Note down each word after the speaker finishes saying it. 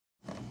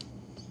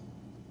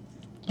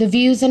The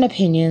views and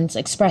opinions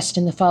expressed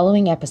in the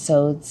following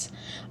episodes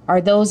are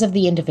those of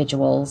the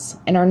individuals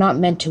and are not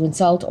meant to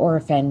insult or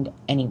offend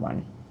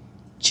anyone.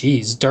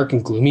 Geez, dark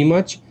and gloomy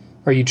much?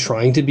 Are you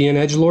trying to be an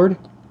edgelord?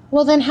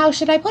 Well, then how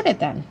should I put it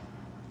then?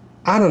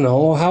 I don't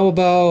know. How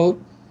about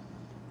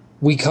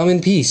we come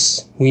in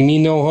peace. We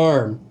mean no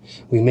harm.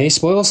 We may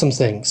spoil some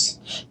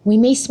things. We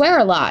may swear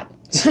a lot.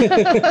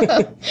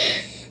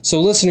 So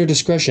listener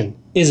discretion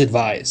is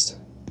advised.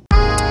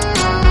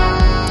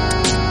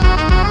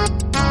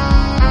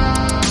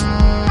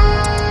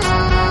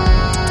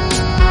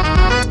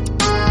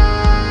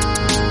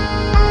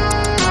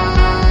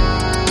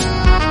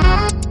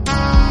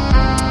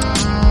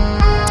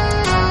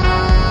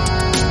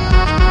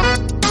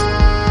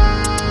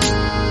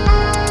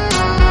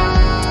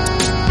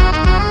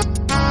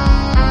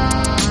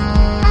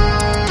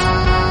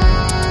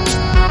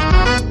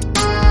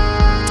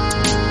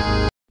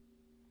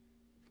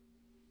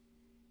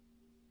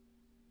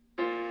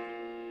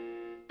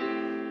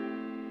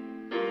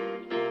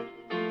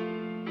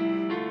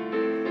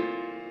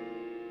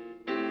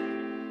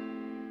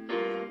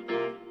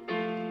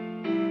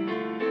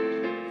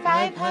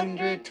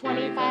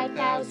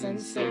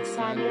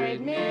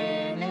 $525,600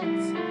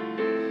 minutes,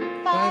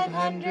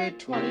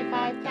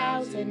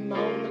 525,000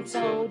 moments,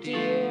 oh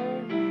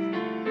dear.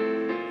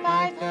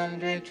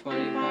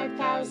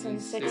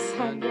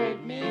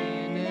 525,600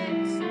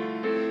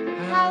 minutes.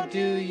 How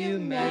do you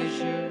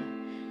measure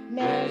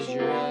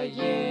a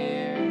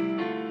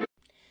year?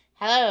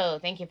 Hello,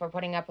 thank you for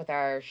putting up with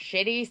our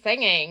shitty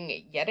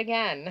singing yet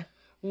again.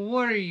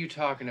 What are you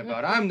talking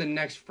about? I'm the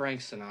next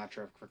Frank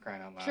Sinatra, for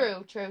crying out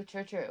loud. True.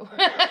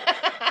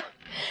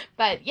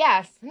 But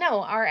yes,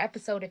 no, our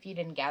episode, if you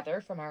didn't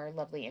gather from our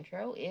lovely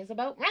intro, is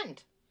about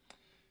Rent.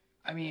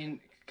 I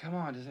mean, come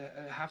on, does it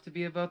have to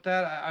be about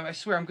that? I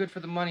swear I'm good for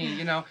the money,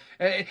 you know.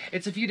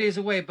 It's a few days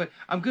away, but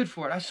I'm good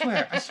for it. I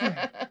swear.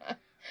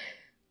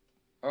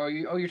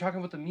 You're talking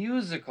about the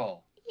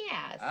musical.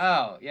 Yes.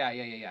 Oh, yeah.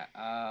 You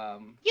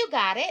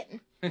got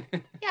it. You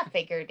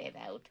figured it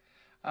out.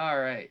 All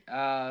right.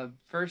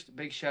 First,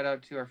 big shout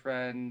out to our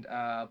friend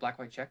Black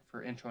White Check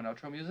for intro and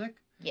outro music.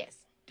 Yes.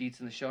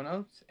 Deets in the show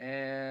notes.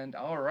 And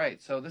all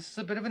right, so this is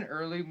a bit of an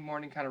early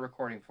morning kind of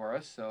recording for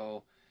us.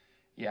 So,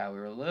 yeah, we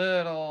were a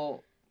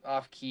little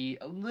off key,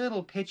 a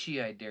little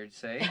pitchy, I dare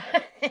say.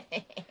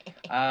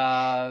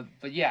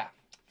 But yeah,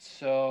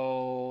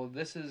 so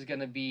this is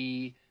gonna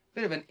be a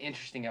bit of an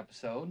interesting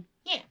episode.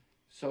 Yeah.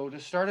 So to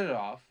start it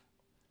off,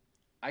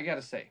 I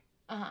gotta say.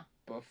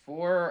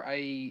 Before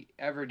I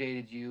ever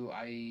dated you,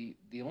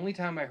 the only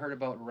time I heard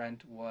about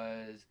Rent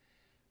was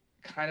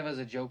kind of as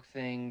a joke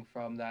thing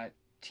from that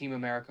Team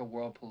America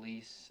World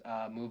Police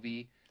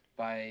movie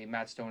by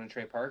Matt Stone and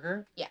Trey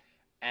Parker. Yeah.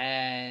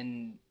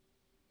 And,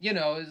 you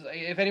know,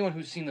 if anyone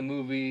who's seen the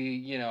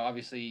movie, you know,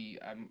 obviously,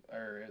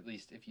 or at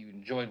least if you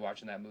enjoyed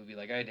watching that movie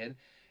like I did,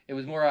 it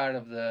was more out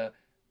of the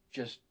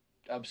just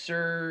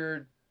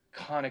absurd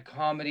kind of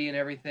comedy and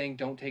everything.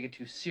 Don't take it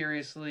too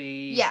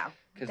seriously. Yeah,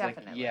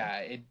 definitely.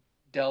 It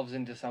delves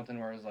into something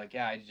where it was like,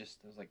 it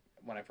was like,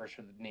 when I first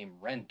heard the name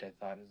Rent, I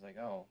thought it was like,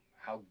 oh,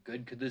 how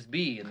good could this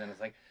be? And then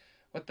it's like,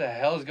 what the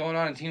hell is going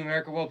on in Team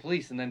America World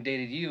Police? And then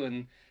dated you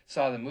and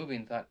saw the movie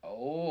and thought,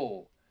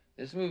 oh,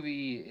 this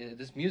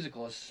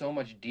musical is so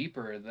much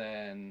deeper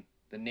than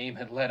the name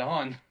had led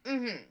on.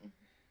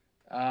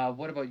 Mm-hmm.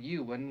 What about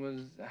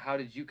you? How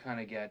did you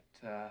kind of get...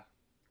 Well,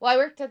 I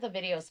worked at the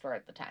video store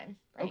at the time.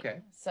 Right?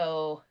 Okay.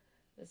 So,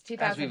 it was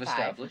 2005. As we've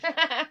established.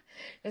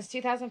 It was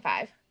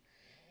 2005.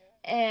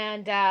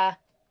 And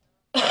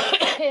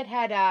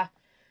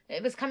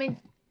it was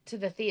coming to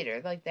the theater,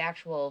 like the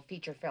actual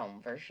feature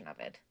film version of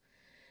it.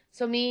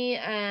 So me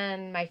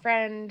and my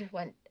friend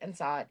went and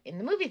saw it in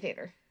the movie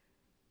theater.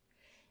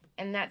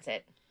 And that's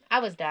it. I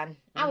was done.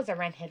 I was a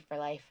rent head for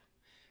life.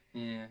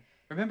 Yeah.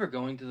 Remember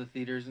going to the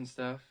theaters and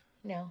stuff?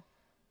 No.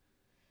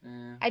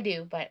 Yeah. I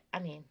do, but, I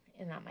mean,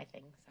 it's not my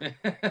thing. So.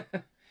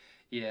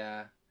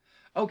 Yeah.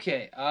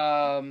 Okay.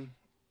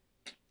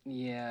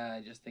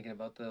 Yeah, just thinking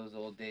about those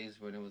old days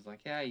when it was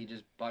like, you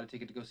just bought a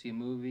ticket to go see a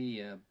movie,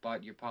 you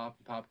bought your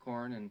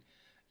popcorn, and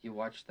you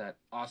watched that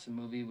awesome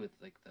movie with,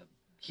 like, the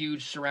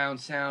huge surround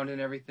sound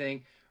and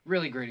everything.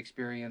 Really great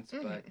experience,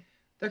 but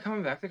they're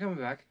coming back.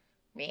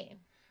 Me.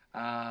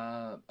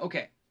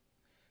 Okay.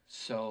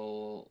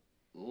 So,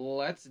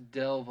 let's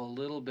delve a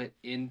little bit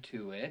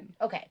into it.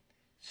 Okay.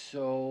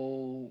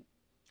 So...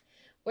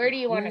 Where do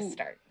you want to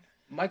start?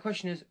 My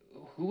question is,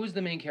 who was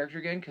the main character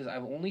again? Because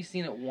I've only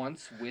seen it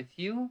once with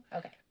you.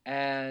 Okay.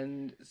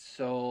 And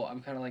so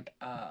I'm kind of like,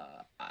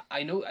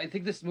 I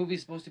think this movie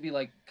is supposed to be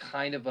like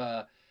kind of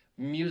a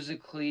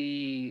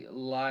musically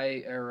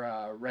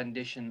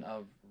rendition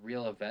of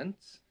real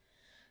events.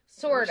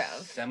 Sort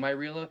of.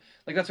 Semi-real.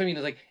 Like, that's what I mean.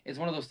 It's like, it's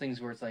one of those things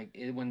where it's like,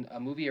 when a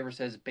movie ever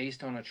says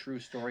based on a true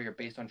story or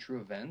based on true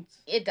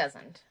events. It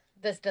doesn't.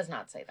 This does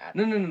not say that.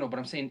 No. But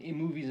I'm saying in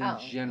movies in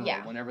general,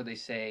 yeah. whenever they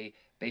say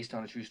based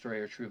on a true story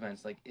or true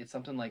events, like, it's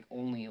something like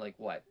only, like,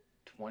 what,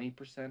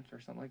 20%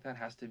 or something like that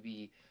has to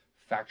be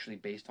factually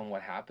based on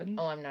what happened.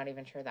 Oh, I'm not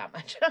even sure that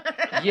much.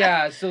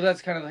 Yeah, so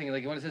that's kind of the thing.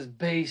 Like when it says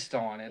based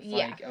on, it's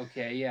Yeah. like,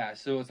 okay, yeah.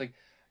 So it's like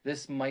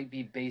this might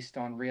be based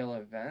on real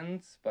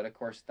events, but of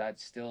course that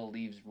still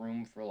leaves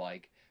room for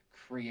like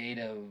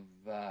creative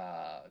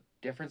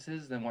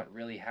differences than what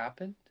really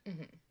happened.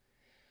 Hmm.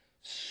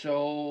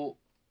 So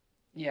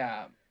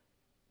yeah,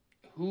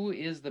 who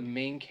is the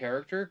main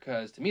character?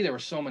 Because to me there were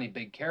so many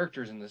big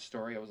characters in this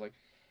story. I was like,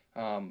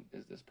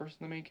 is this person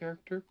the main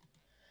character?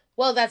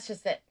 Well, that's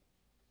just it.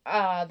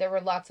 There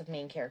were lots of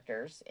main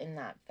characters in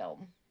that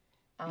film.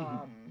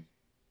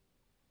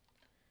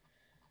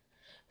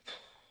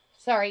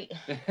 Sorry.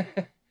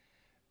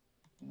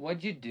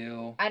 What'd you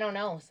do? I don't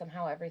know.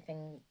 Somehow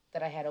everything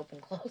that I had open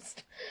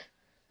closed.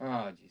 Oh,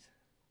 jeez.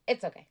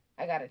 It's okay.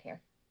 I got it here.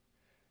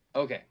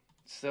 Okay,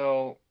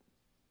 so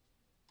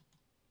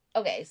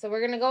we're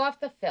going to go off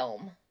the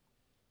film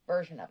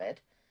version of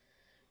it.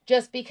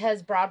 Just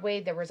because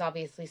Broadway, there was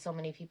obviously so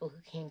many people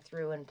who came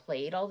through and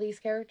played all these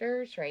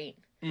characters, right?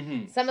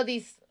 mm-hmm. Some of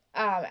these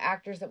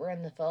actors that were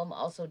in the film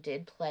also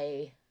did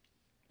play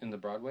in the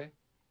Broadway.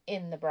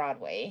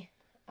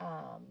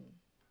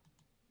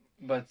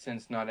 But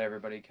since not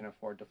everybody can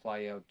afford to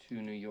fly out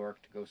to New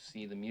York to go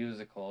see the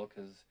musical,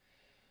 because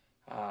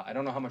I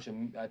don't know how much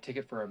a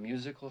ticket for a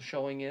musical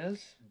showing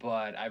is,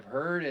 but I've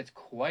heard it's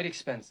quite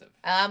expensive.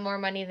 More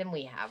money than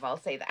we have, I'll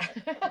say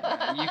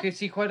that. You could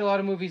see quite a lot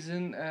of movies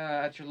in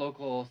at your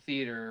local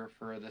theater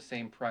for the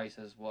same price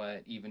as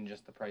what even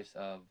just the price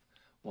of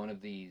one of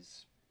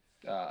these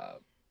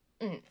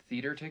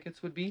theater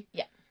tickets would be.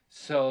 Yeah.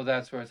 So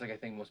that's where it's like I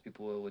think most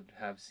people would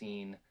have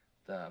seen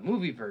the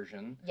movie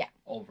version. Yeah.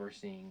 Over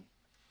seeing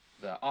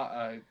the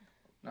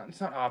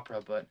it's not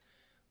opera but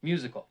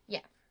musical. Yeah.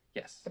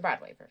 Yes. The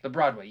Broadway version. The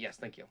Broadway, yes,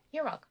 thank you.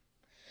 You're welcome.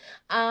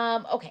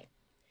 Okay.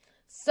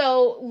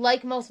 So,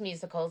 like most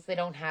musicals, they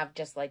don't have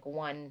just like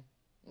one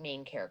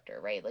main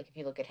character, right? Like if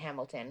you look at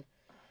Hamilton,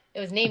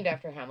 it was named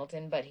after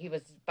Hamilton, but he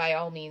was by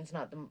all means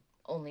not the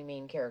only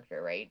main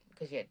character, right?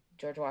 Because you had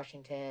George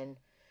Washington,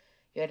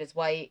 you had his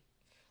wife,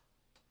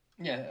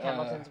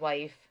 Hamilton's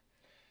wife,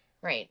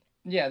 right?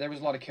 Yeah, there was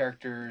a lot of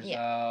characters.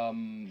 Yeah.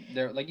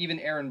 There, like even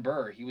Aaron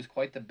Burr, he was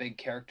quite the big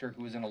character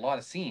who was in a lot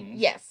of scenes.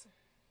 Yes.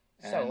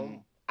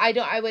 So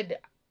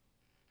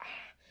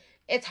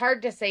it's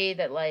hard to say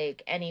that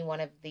like any one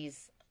of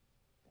these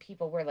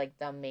people were like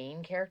the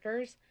main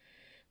characters,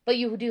 but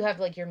you do have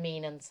like your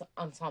main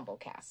ensemble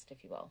cast,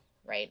 if you will,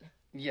 right?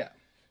 Yeah.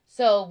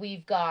 So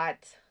we've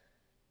got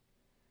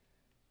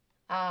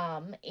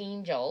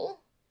Angel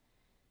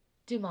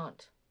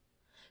Dumont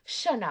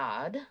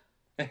Chenard,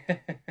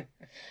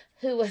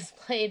 who was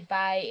played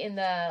by, in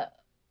the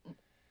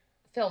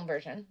film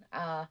version,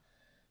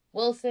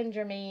 Wilson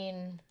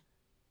Jermaine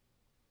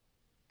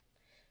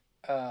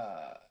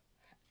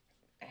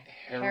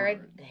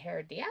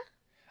Heredia?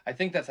 I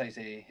think that's how you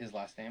say his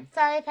last name.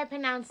 Sorry if I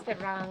pronounced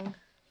it wrong.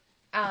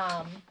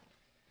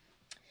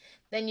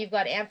 Then you've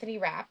got Anthony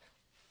Rapp,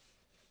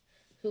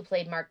 who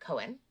played Mark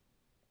Cohen.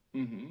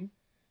 Mm-hmm.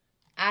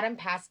 Adam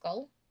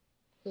Pascal,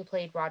 who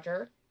played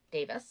Roger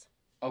Davis.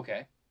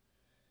 Okay.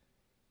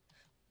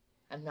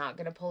 I'm not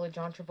going to pull a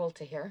John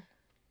Travolta here.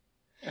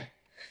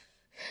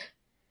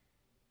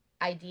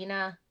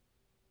 Idina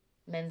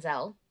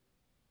Menzel.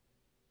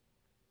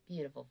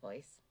 Beautiful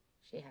voice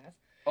she has.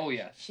 Oh,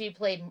 yes. She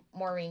played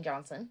Maureen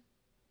Johnson.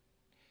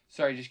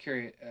 Sorry, just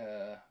curious.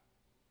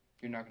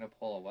 You're not going to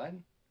pull a what?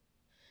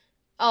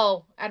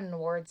 Oh, at an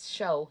awards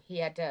show,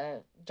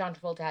 John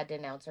Travolta had to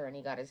announce her, and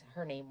he got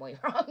her name way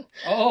wrong.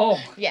 Oh.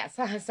 Yes,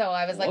 so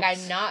I was like,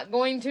 I'm not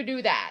going to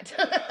do that.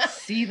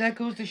 See, that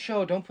goes to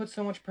show, don't put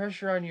so much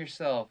pressure on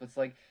yourself. It's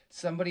like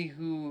somebody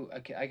who, I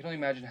can only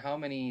imagine how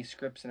many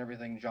scripts and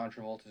everything John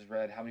Travolta's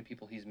read, how many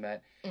people he's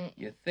met.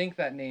 You think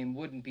that name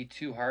wouldn't be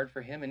too hard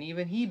for him, and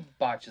even he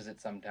botches it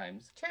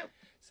sometimes. True.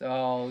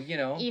 So,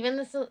 Even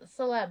the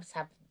celebs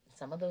have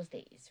some of those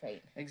days,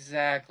 right?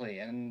 Exactly.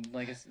 And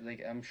like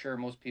I'm sure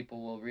most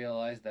people will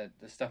realize that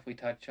the stuff we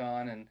touch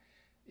on, and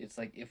it's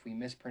like if we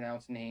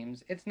mispronounce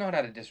names, it's not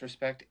out of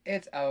disrespect,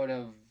 it's out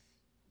of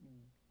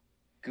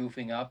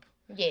goofing up.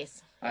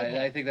 Yes.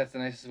 I think that's the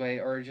nicest way,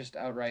 or just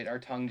outright our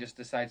tongue just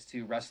decides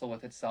to wrestle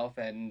with itself,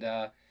 and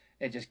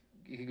it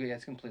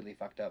gets completely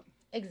fucked up.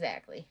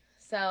 Exactly.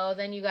 So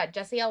then you got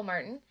Jesse L.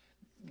 Martin.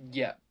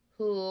 Yeah.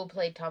 Who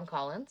played Tom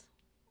Collins,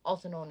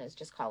 also known as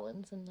just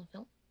Collins in the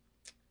film.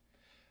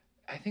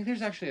 I think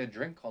there's actually a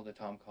drink called the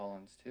Tom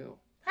Collins, too.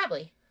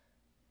 Probably.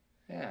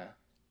 Yeah.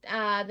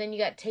 Then you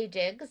got Taye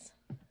Diggs,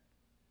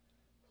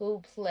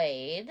 who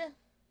played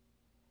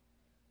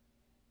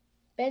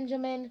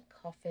Benjamin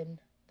Coffin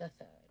III.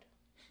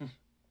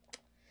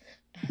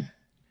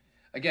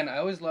 Again, I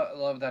always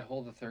love that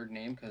whole the third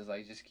name, because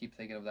I just keep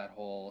thinking of that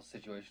whole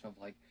situation of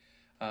like,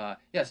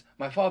 yes,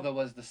 my father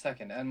was the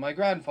second, and my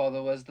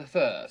grandfather was the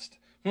first.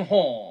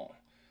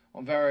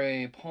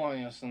 Very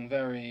pious and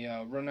very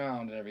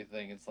renowned and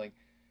everything. It's like,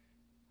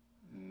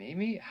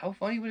 maybe, how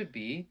funny would it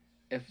be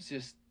if it's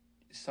just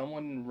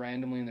someone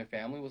randomly in their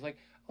family was like,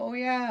 oh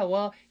yeah,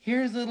 well,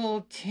 here's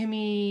little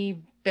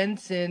Timmy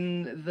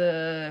Benson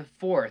the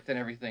fourth and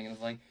everything. And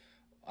it's like,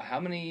 how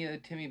many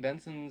Timmy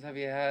Bensons have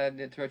you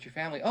had throughout your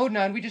family? Oh,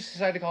 none. We just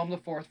decided to call him the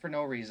fourth for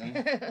no reason.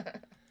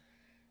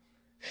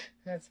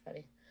 That's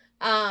funny.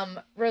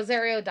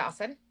 Rosario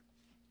Dawson.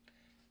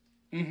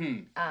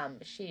 Mm-hmm.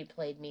 She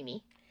played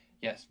Mimi.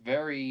 Yes,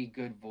 very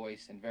good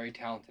voice and very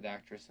talented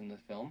actress in the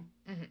film.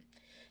 Mm-hmm.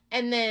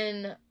 And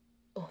then,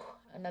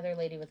 another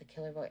lady with a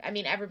killer voice. I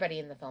mean, everybody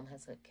in the film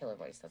has a killer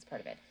voice. That's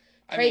part of it.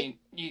 I mean,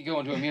 you go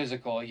into a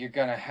musical, you're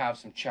gonna have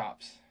some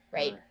chops.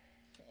 Right.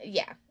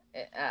 Yeah.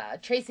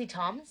 Tracy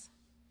Thoms.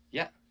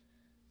 Yeah.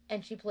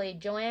 And she played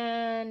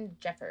Joanne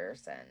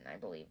Jefferson, I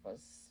believe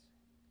was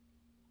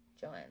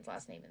Joanne's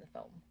last name in the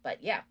film.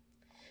 But yeah.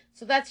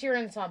 So that's your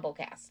ensemble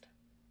cast.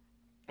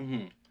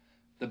 Mm-hmm.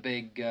 The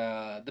big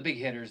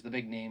hitters, the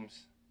big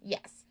names.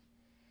 Yes.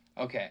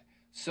 Okay.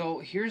 So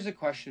here's a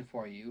question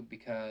for you,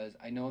 because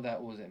I know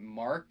that was it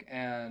Mark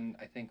and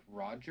I think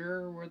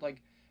Roger were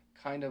like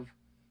kind of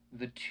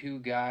the two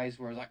guys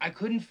where like I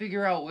couldn't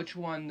figure out which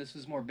one this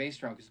was more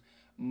based around, because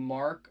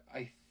Mark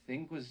I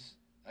think was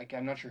like,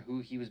 I'm not sure who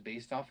he was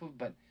based off of,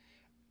 but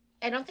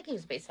I don't think he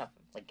was based off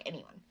of like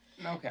anyone.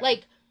 Okay.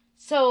 Like,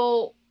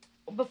 so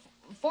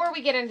before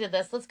we get into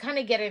this, let's kind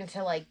of get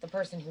into like the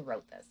person who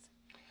wrote this.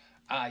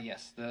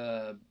 Yes,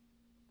 the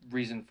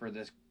reason for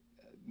this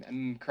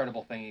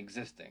incredible thing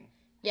existing.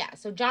 Yeah,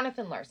 so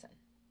Jonathan Larson,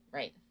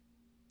 right,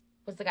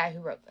 was the guy who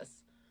wrote this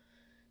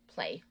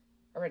play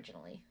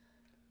originally.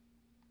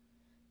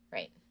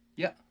 Right.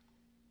 Yeah.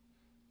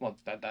 Well,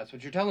 that's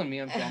what you're telling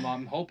me.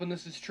 I'm hoping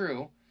this is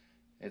true.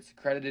 It's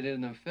credited in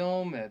the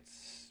film.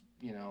 It's,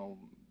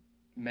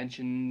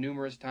 mentioned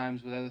numerous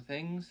times with other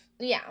things.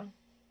 Yeah.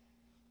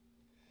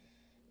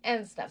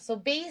 And stuff. So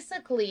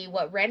basically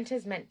what Rent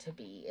is meant to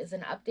be is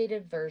an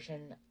updated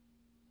version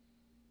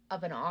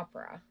of an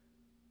opera.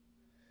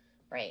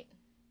 Right.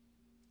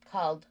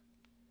 Called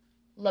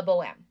La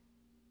Boheme.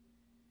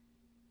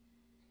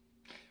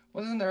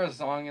 Wasn't there a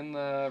song in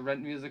the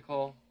Rent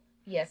musical?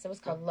 Yes, it was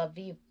called La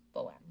Vie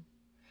Boheme.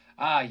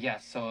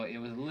 Yes. So it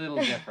was a little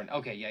different.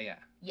 Okay, yeah.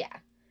 Yeah.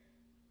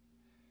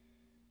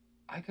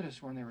 I could have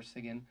sworn they were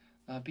singing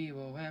La Vie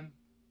Boheme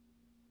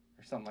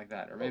or something like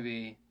that. Or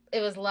maybe...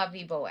 It was La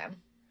Vie Boheme.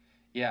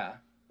 Yeah.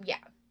 Yeah,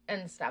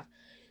 and stuff.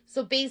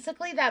 So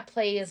basically that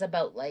play is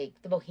about,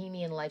 like, the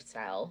bohemian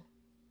lifestyle,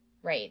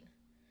 right?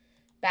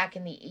 Back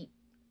in the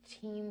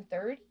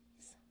 1830s?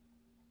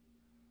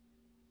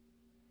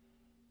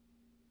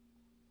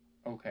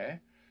 Okay.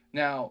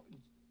 Now,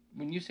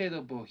 when you say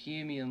the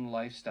bohemian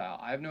lifestyle,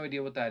 I have no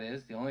idea what that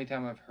is. The only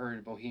time I've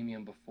heard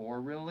bohemian before,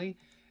 really,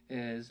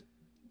 is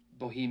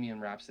Bohemian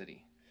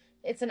Rhapsody.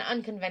 It's an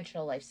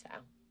unconventional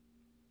lifestyle.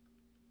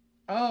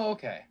 Oh,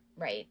 okay.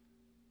 Right.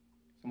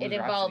 It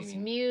involves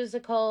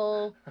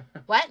musical...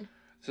 What?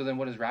 So then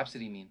what does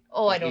Rhapsody mean?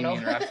 Oh, Bohemian I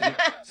don't know. Rhapsody.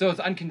 So it's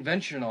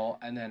unconventional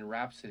and then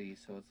Rhapsody,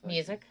 so it's like...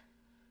 Music.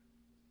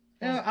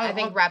 Yeah, I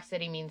think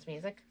Rhapsody means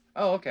music.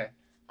 Oh, okay.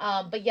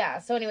 But yeah,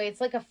 so anyway, it's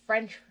like a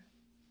French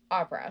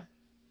opera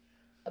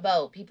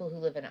about people who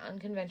live in an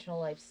unconventional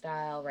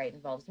lifestyle, right?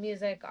 Involves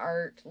music,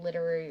 art,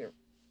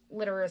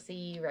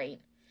 literacy, right?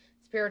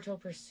 Spiritual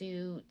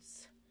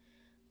pursuits.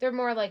 They're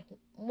more like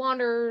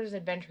wanderers,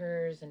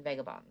 adventurers, and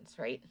vagabonds,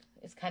 right?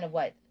 It's kind of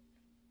what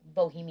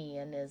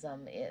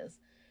bohemianism is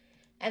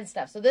and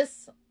stuff. So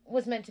this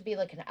was meant to be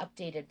like an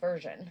updated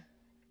version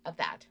of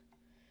that,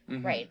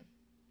 Mm-hmm. right?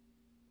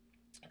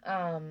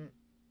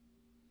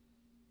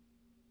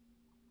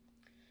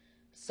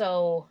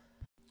 So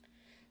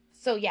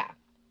yeah.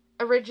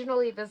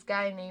 Originally, this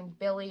guy named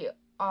Billy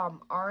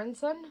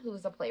Aronson, who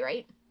was a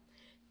playwright,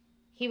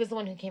 he was the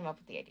one who came up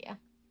with the idea.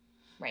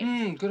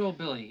 Right. Good old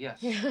Billy,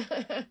 yes.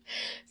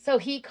 So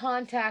he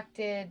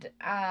contacted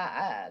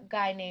a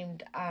guy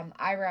named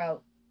Ira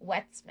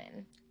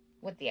Wetzman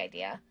with the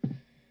idea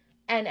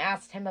and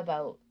asked him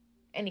about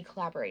any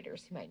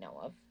collaborators he might know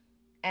of.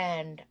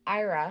 And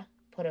Ira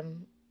put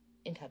him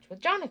in touch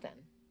with Jonathan.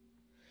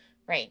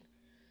 Right.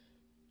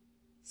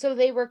 So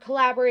they were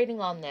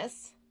collaborating on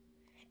this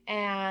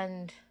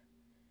and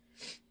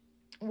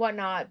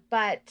whatnot,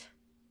 but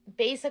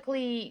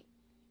basically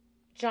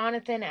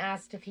Jonathan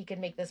asked if he could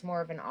make this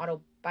more of an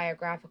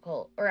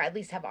autobiographical, or at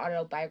least have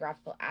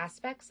autobiographical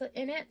aspects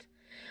in it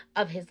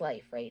of his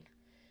life, right?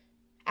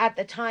 At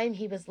the time,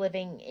 he was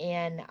living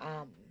in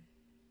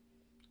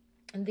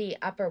the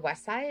Upper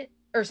West Side,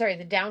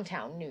 the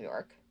downtown New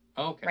York.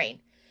 Okay. Right.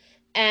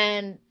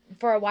 And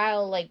for a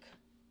while, like,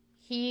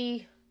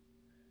 he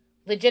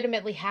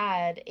legitimately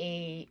had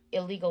a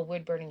illegal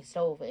wood-burning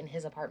stove in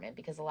his apartment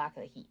because of lack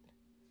of the heat.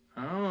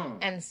 Oh.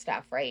 And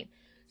stuff, right?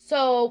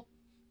 So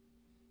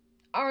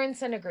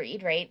Aronson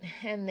agreed, right?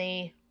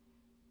 And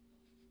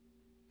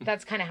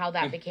that's kind of how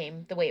that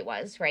became the way it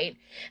was, right?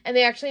 And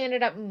they actually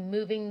ended up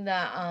moving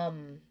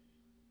the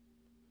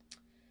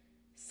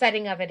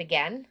setting of it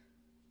again.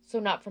 So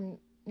not in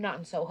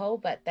Soho,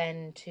 but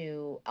then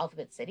to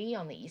Alphabet City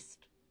on the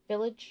East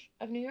Village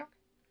of New York.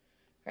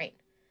 Right.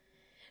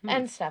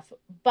 And stuff.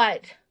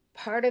 But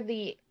part of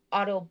the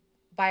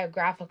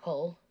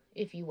autobiographical,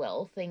 if you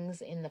will,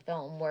 things in the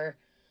film were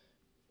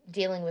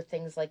dealing with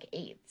things like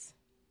AIDS,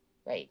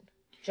 right?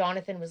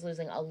 Jonathan was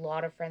losing a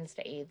lot of friends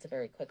to AIDS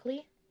very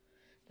quickly.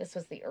 This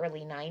was the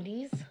early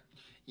 90s.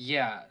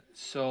 Yeah,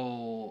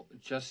 so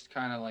just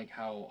kind of like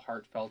how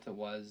heartfelt it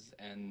was,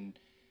 and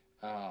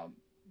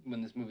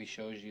when this movie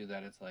shows you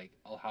that it's like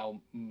how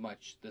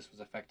much this was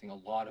affecting a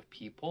lot of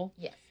people.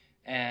 Yes.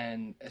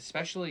 And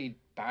especially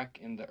back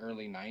in the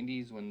early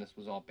 90s when this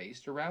was all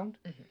based around,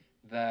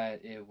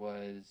 that it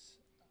was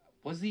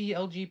the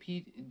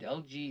LGBTQ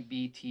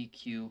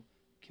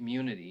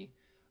community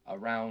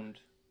around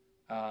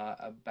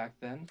back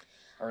then,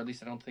 or at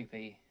least I don't think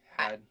they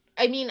had.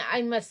 I mean,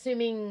 I'm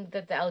assuming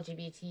that the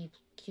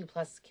LGBTQ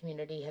plus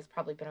community has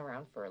probably been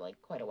around for like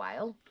quite a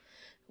while.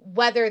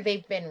 Whether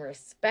they've been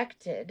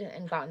respected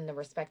and gotten the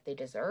respect they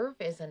deserve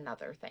is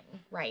another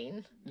thing,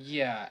 right?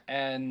 Yeah,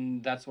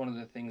 and that's one of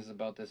the things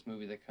about this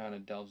movie that kind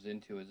of delves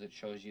into is it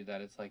shows you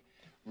that it's like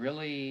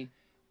really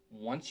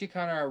once you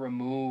kind of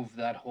remove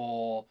that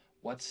whole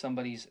what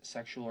somebody's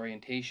sexual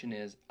orientation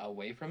is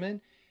away from it,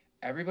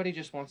 everybody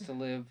just wants to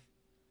live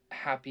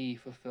happy,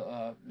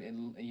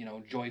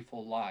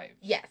 joyful lives.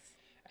 Yes.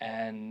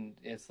 And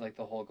it's like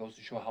the whole goes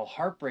to show how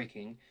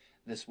heartbreaking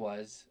this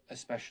was,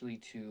 especially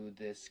to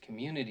this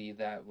community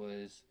that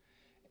was,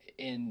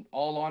 in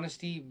all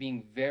honesty,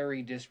 being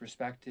very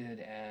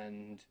disrespected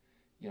and,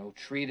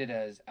 treated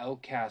as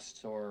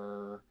outcasts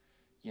or,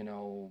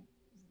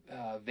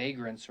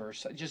 vagrants or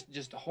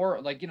just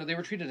horror. Like, they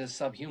were treated as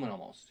subhuman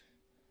almost.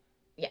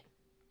 Yeah.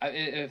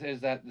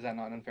 Is that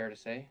not unfair to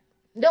say?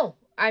 No,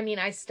 I mean,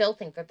 I still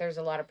think that there's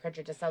a lot of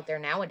prejudice out there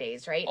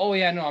nowadays, right? Oh,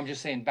 yeah, no, I'm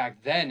just saying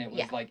back then it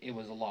was it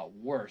was a lot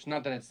worse.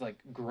 Not that it's like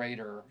great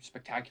or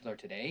spectacular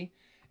today.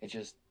 It's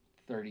just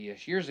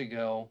 30-ish years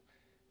ago,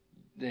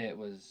 it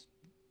was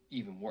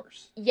even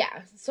worse.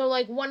 Yeah, so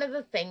like one of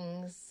the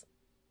things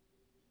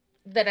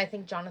that I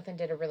think Jonathan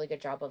did a really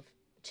good job of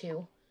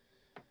too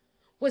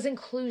was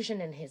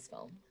inclusion in his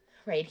film,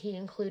 right? He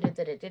included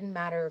that it didn't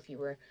matter if you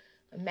were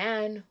a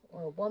man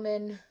or a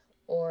woman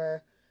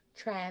or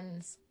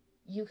trans,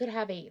 you could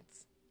have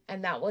AIDS.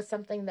 And that was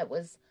something that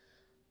was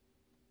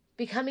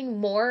becoming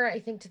more, I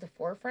think, to the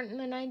forefront in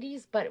the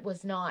 90s, but it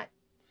was not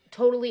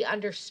totally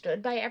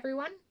understood by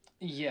everyone.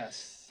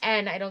 Yes.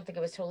 And I don't think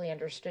it was totally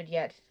understood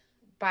yet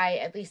by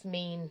at least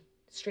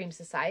mainstream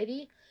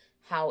society,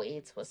 how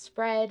AIDS was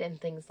spread and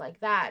things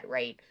like that,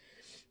 right?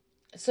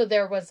 So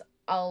there was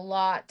a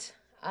lot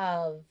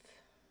of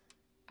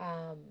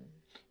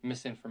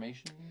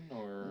misinformation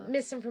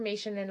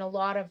and a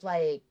lot of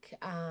like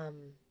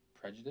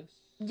prejudice.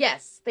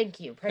 Yes, thank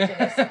you.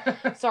 Prejudice.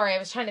 Sorry, I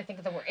was trying to think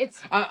of the word.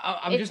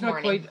 I'm it's just not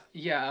morning. quite.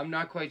 Yeah, I'm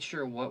not quite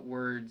sure what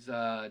words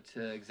to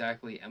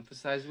exactly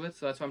emphasize with.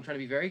 So that's why I'm trying to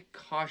be very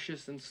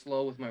cautious and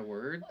slow with my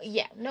words.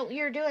 Yeah, no,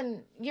 you're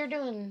doing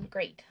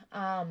great.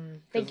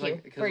 Thank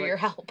you for your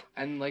help.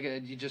 And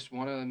you just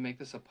want to make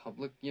this a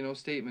public,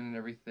 statement and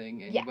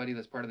everything. Anybody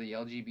that's part of the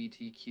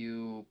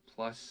LGBTQ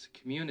plus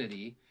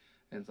community,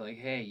 it's like,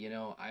 hey,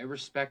 I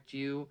respect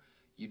you.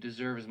 You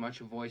deserve as much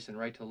a voice and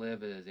right to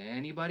live as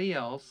anybody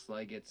else.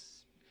 Like,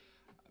 it's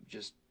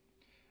just...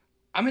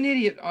 I'm an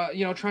idiot,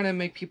 trying to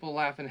make people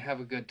laugh and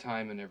have a good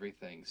time and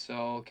everything.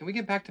 So, can we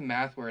get back to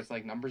math where it's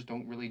like numbers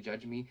don't really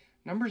judge me?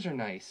 Numbers are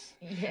nice.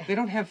 Yeah. They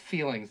don't have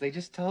feelings. They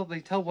just tell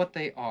what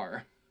they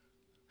are.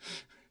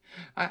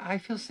 I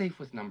feel safe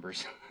with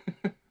numbers.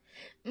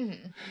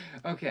 Mm-hmm.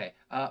 Okay,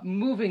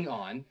 moving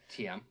on,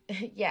 TM.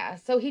 Yeah,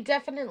 so he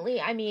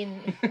definitely, I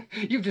mean...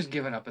 You've just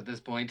given up at this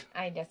point.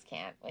 I just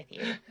can't with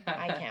you.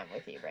 I can't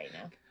with you right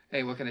now.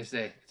 Hey, what can I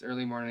say? It's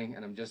early morning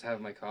and I'm just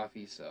having my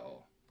coffee,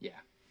 so yeah.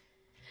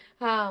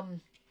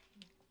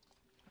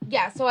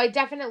 Yeah, so I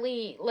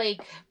definitely,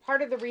 like,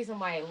 part of the reason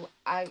why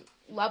I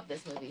love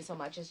this movie so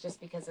much is just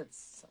because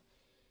it's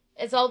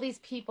all these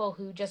people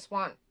who just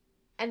want,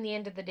 at the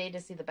end of the day,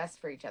 to see the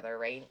best for each other,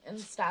 right? And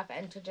stuff,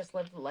 and to just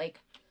live, like,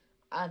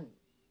 a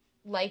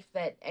life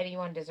that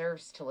anyone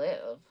deserves to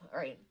live,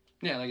 right?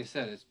 Yeah, like I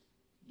said, it's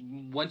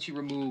once you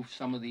remove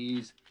some of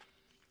these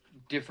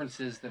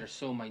differences that are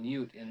so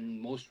minute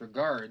in most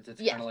regards, it's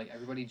kind of like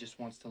everybody just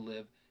wants to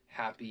live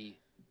happy,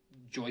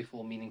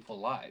 joyful, meaningful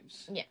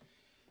lives. Yeah.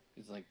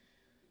 It's like,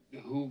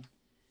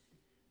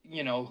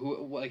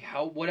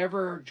 how,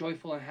 whatever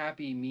joyful and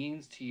happy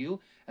means to you,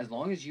 as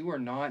long as you are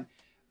not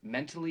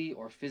mentally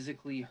or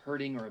physically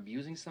hurting or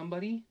abusing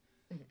somebody,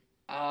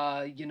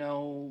 I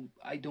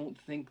don't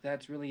think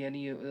that's really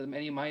any of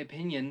my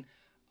opinion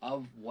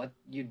of what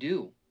you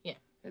do. Yeah.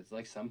 It's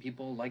like some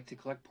people like to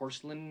collect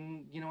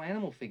porcelain,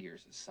 animal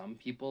figures. Some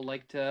people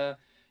like to,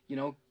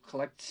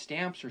 collect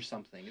stamps or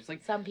something. It's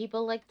like... Some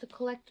people like to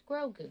collect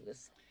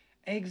Grogu's.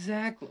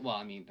 Exactly. Well,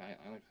 I mean, I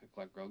like to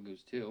collect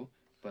Grogu's too,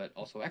 but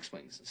also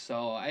X-Wings.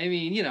 So, I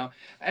mean,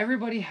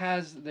 everybody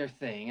has their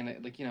thing, and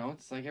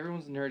it's like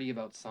everyone's nerdy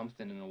about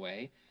something in a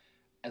way.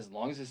 As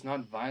long as it's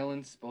not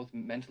violence, both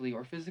mentally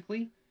or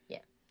physically. Yeah.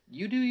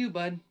 You do you,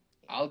 bud.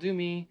 I'll do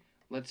me.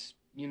 Let's,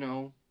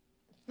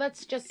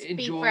 Let's just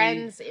be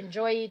friends,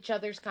 enjoy each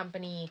other's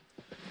company,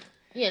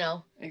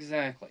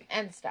 Exactly.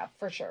 And stuff,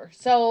 for sure.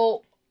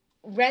 So,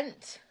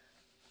 Rent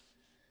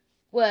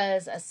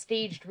was a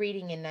staged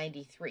reading in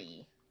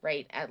 93,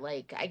 right? At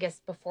like, I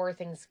guess before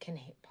things can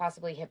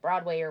possibly hit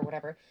Broadway or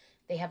whatever,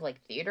 they have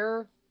like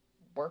theater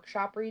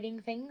workshop reading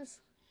things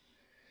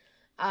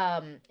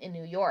in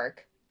New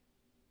York.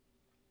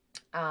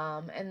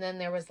 And then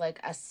there was like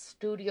a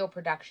studio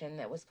production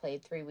that was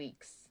played 3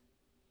 weeks.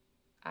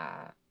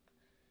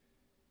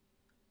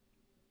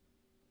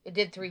 It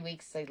did 3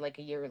 weeks like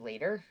a year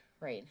later,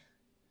 right?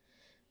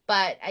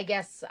 But I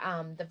guess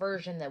the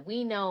version that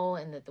we know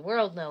and that the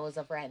world knows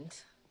of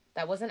Rent,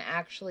 that wasn't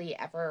actually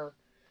ever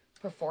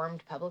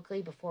performed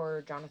publicly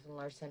before Jonathan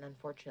Larson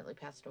unfortunately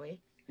passed away.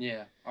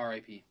 Yeah,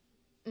 R.I.P.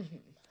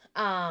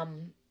 Mm-hmm.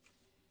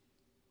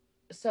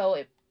 So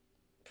it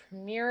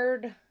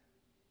premiered.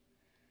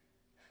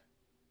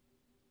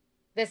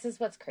 This is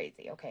what's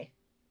crazy, okay?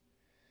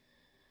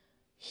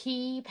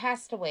 He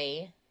passed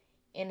away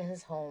in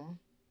his home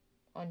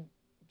on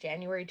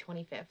January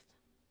 25th,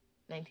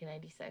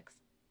 1996.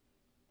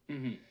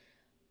 Mm-hmm.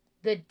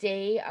 The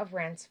day of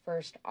Rent's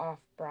first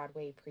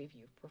off-Broadway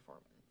preview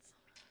performance.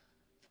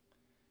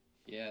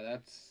 Yeah,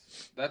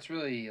 that's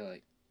really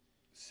like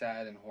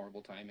sad and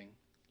horrible timing.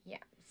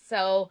 Yeah.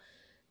 So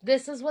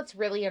this is what's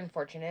really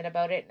unfortunate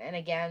about it. And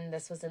again,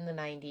 this was in the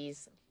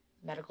 90s.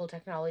 Medical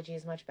technology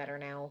is much better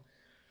now.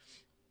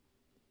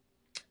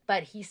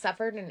 But he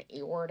suffered an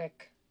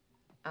aortic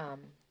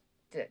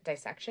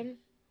dissection.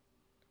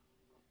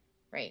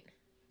 Right.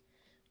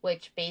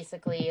 Which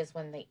basically is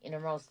when the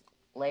innermost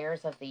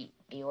layers of the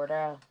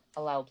aorta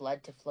allow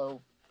blood to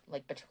flow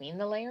like between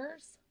the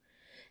layers.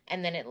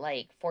 And then it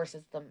like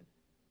forces the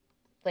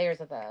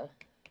layers of the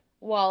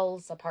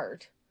walls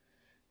apart.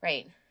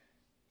 Right.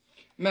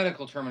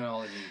 Medical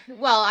terminology.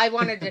 Well, I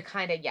wanted to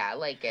kind of,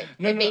 like it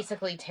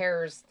basically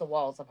tears the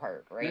walls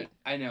apart, right?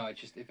 I know.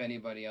 It's just if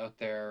anybody out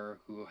there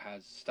who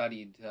has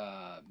studied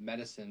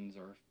medicines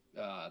or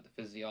the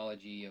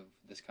physiology of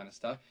this kind of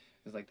stuff,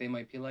 is like they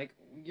might be like,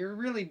 you're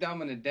really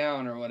dumbing it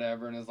down or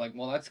whatever. And it's like,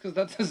 well, that's because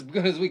that's as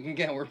good as we can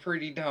get. We're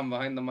pretty dumb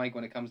behind the mic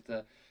when it comes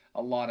to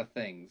a lot of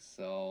things.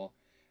 So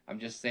I'm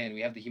just saying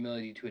we have the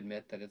humility to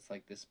admit that it's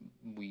like this.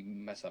 We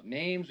mess up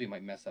names. We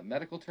might mess up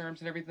medical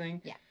terms and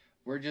everything. Yeah.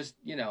 We're just,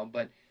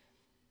 but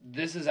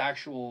this is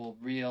actual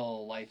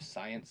real life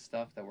science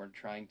stuff that we're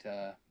trying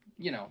to,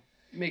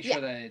 make sure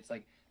that it's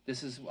like,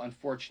 this is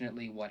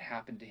unfortunately what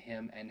happened to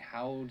him, and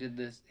how did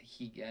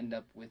he end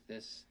up with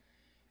this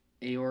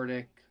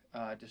aortic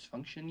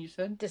dysfunction, you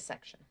said?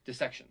 Dissection.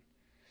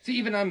 See,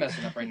 even I'm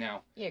messing up right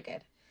now. You're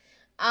good.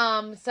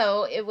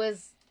 So it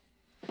was,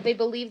 they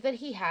believe that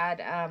he had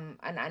an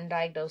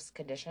undiagnosed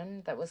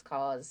condition that was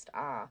caused,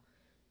 that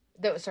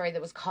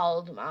was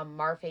called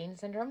Marfan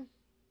syndrome.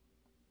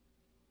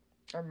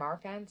 Or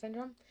Marfan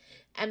syndrome.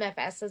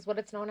 MFS is what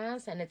it's known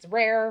as, and it's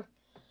rare.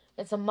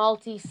 It's a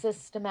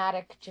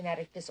multi-systematic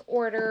genetic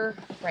disorder,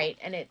 right?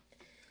 And it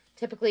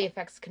typically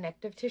affects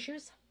connective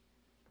tissues.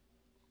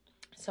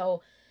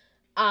 So,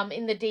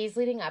 in the days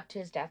leading up to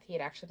his death, he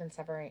had actually been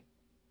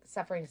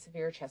suffering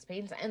severe chest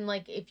pains. And,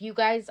 like, if you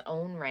guys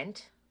own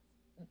Rent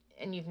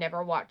and you've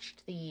never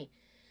watched the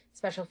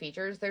special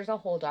features, there's a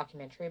whole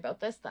documentary about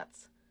this.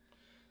 That's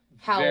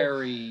how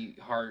very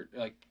hard,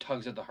 like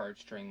tugs at the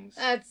heartstrings.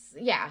 That's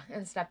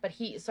and stuff. But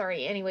he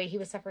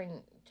was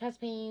suffering chest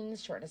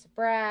pains, shortness of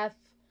breath.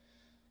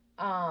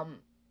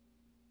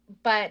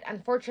 But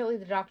unfortunately,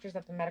 the doctors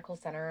at the medical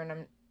center, and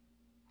I'm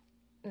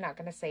not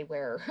gonna say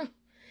where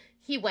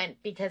he went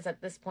because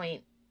at this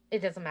point it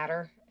doesn't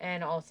matter,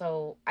 and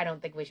also I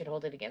don't think we should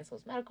hold it against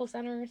those medical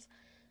centers.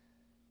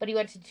 But he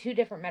went to 2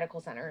 different medical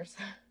centers,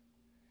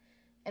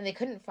 and they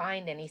couldn't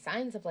find any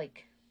signs of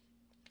like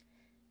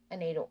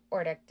an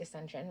aortic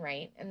dissension,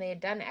 right? And they had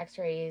done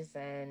x-rays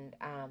and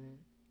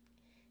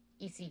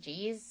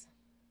ECGs,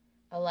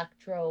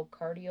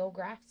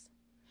 electrocardiograms,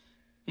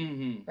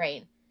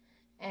 right?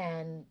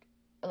 And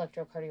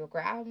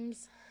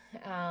electrocardiograms.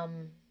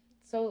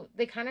 So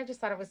they kind of just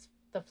thought it was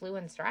the flu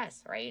and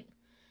stress, right?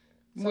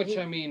 So Which,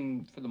 I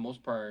mean, for the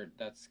most part,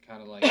 that's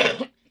kind of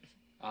like,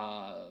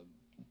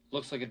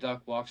 looks like a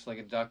duck, walks like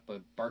a duck,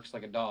 but barks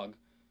like a dog.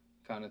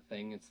 Kind of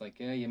thing. It's like,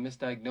 you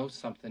misdiagnose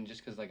something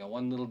just because like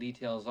one little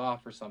detail is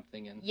off or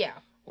something, and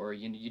or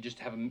you just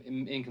have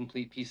an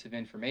incomplete piece of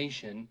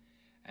information.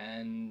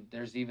 And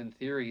there's even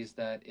theories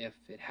that if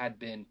it had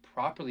been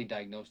properly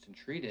diagnosed and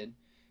treated,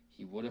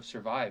 he would have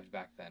survived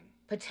back then.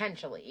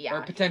 Potentially,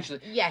 or potentially,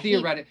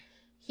 theoretically,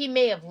 he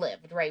may have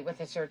lived, right, with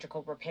a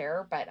surgical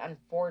repair, but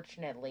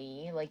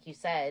unfortunately, like you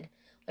said,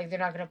 like they're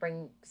not going to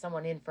bring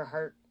someone in for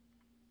heart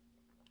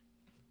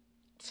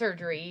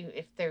surgery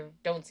if they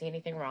don't see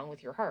anything wrong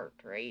with your heart,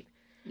 right?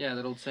 Yeah,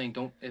 that old saying,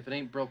 if it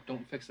ain't broke,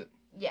 don't fix it.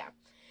 Yeah.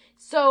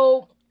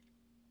 So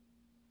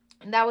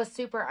that was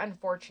super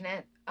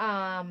unfortunate.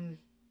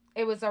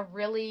 It was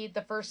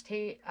the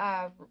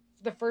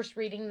first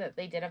reading that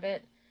they did of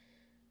it.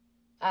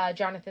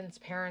 Jonathan's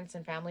parents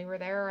and family were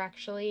there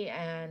actually,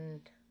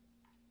 and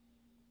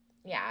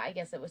yeah, I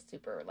guess it was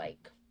super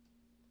like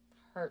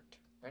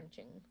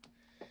heart-wrenching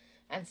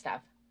and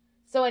stuff.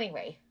 So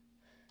anyway,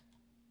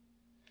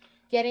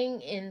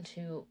 getting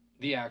into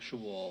the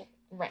actual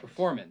Rent.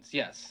 Performance,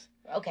 yes.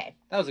 Okay.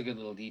 That was a good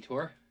little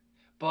detour.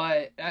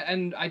 But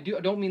and I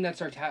don't mean that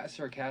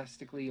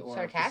sarcastically or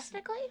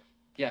Sarcastically?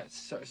 Yeah,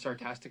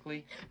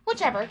 sarcastically.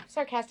 Whichever.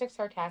 Sarcastic.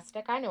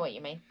 I know what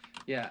you mean.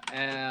 Yeah,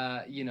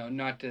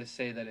 not to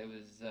say that it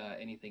was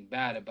anything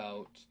bad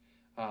about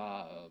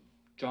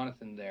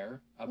Jonathan there.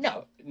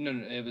 No,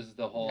 it was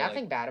the whole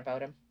nothing bad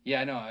about him.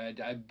 Yeah, no,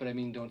 but I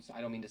mean, I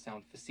don't mean to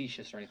sound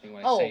facetious or anything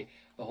when I Oh. say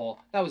the whole.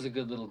 That was a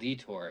good little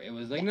detour. It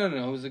was like no,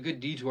 it was a good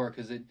detour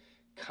because it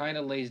kind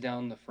of lays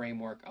down the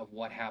framework of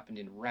what happened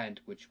in Rent,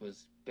 which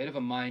was a bit of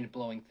a mind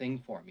blowing thing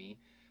for me.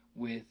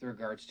 With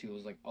regards to, it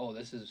was like, oh,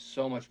 this is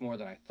so much more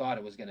than I thought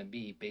it was going to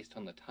be based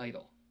on the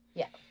title.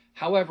 Yeah.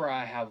 However,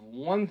 I have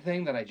one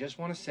thing that I just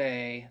want to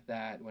say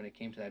that when it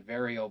came to that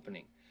very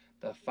opening,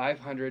 the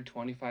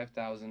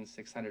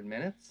 525,600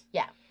 minutes.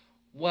 Yeah.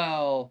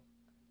 Well,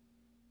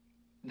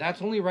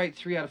 that's only right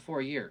 3 out of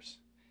 4 years.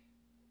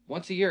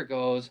 Once a year it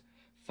goes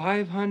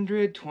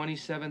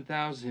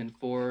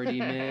 527,040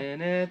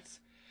 minutes.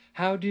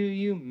 How do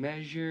you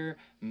measure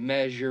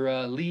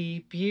a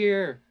leap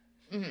year?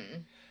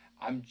 Mm-hmm.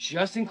 I'm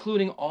just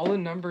including all the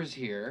numbers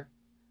here.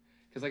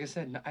 Because like I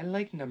said, I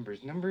like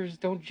numbers. Numbers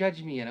don't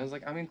judge me. And I was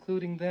like, I'm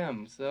including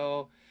them.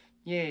 So,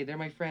 yay, they're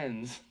my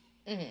friends.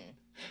 Mm-hmm.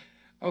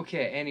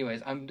 Okay,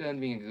 anyways, I'm done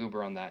being a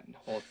goober on that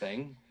whole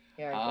thing.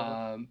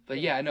 But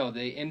yeah, no,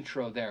 the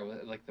intro there,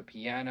 like the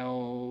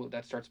piano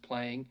that starts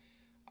playing.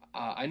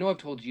 I know I've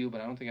told you, but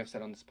I don't think I've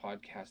said on this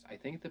podcast. I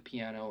think the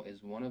piano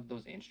is one of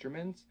those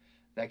instruments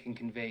that can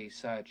convey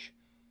such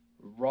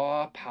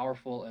raw,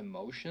 powerful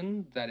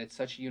emotion that it's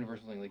such a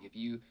universal thing. Like if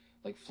you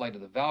like Flight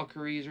of the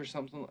Valkyries or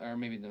something, or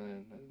maybe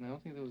I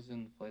don't think that was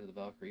in Flight of the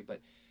Valkyrie, but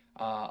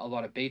a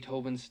lot of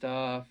Beethoven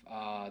stuff.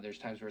 There's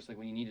times where it's like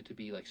when you need it to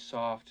be like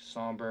soft,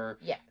 somber,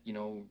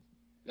 kind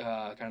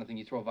of thing.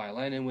 You throw a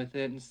violin in with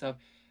it and stuff.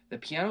 The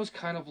piano's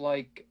kind of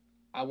like,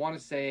 I want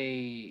to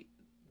say,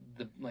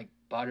 the like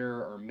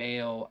butter or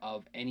mayo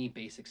of any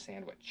basic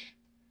sandwich.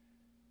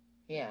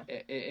 Yeah.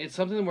 It's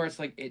something where it's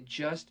like it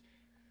just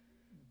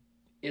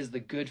is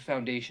the good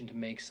foundation to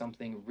make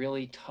something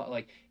really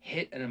like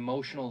hit an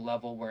emotional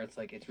level where it's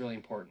like it's really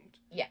important.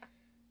 Yeah.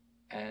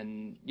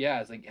 And yeah,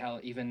 it's like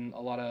how even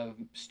a lot of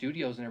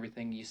studios and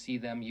everything, you see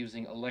them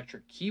using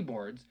electric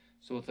keyboards.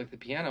 So it's like the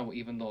piano,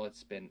 even though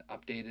it's been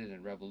updated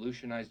and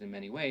revolutionized in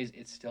many ways,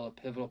 it's still a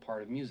pivotal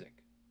part of music.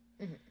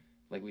 Mm-hmm.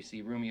 Like we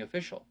see Rumi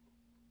Official.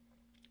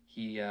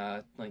 He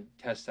like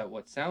tests out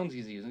what sounds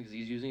he's using because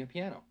he's using a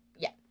piano.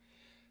 Yeah.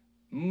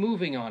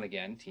 Moving on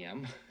again,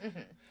 TM.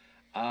 Mm-hmm.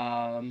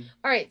 All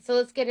right, so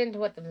let's get into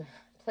what the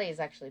play is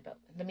actually about.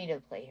 The meat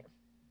of the play here.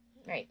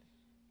 Right.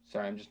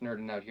 Sorry, I'm just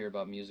nerding out here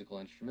about musical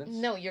instruments.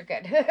 No, you're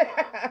good.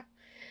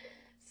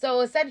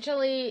 So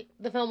essentially,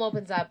 the film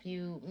opens up.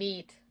 You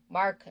meet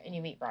Mark and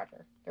you meet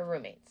Roger. They're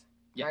roommates.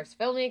 Yep. Mark's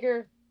a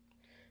filmmaker.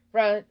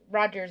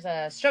 Roger's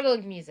a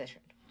struggling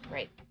musician.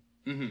 Right.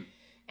 Mm-hmm.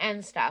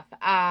 And stuff.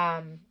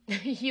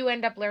 You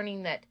end up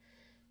learning that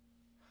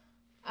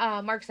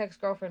Mark's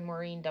ex-girlfriend,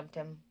 Maureen, dumped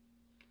him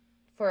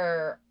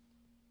for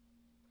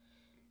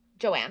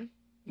Joanne,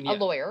 a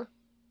lawyer,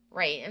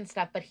 right, and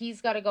stuff. But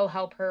he's got to go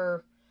help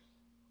her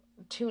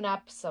tune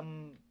up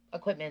some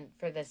equipment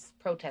for this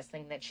protest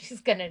thing that she's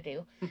going to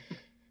do,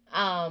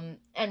 and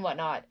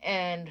whatnot.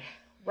 And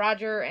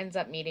Roger ends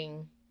up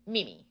meeting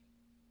Mimi,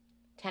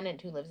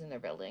 tenant who lives in their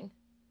building,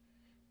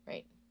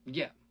 right?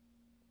 Yeah.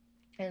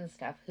 And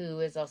stuff, who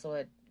is also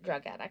a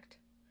drug addict.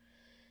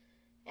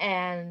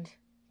 And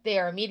they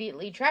are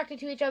immediately attracted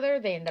to each other.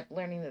 They end up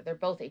learning that they're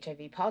both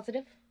HIV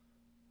positive,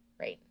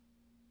 right?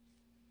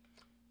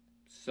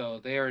 So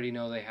they already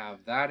know they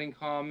have that in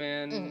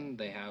common. Mm.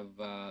 They have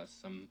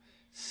some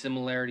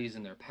similarities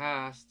in their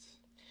pasts.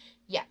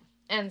 Yeah,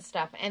 and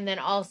stuff. And then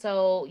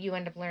also you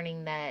end up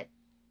learning that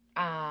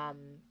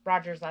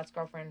Roger's last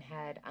girlfriend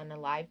had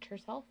unalived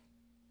herself.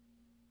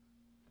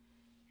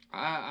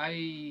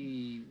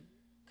 I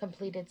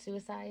completed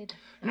suicide.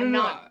 I'm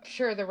not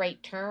sure the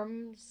right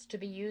terms to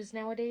be used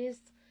nowadays.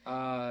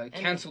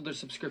 Canceled their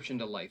subscription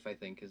to Life, I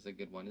think, is a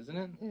good one, isn't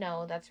it?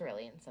 No, that's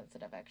really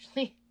insensitive,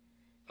 actually.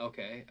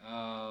 Okay.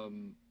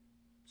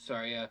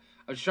 Sorry. I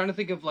was trying to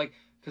think of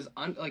because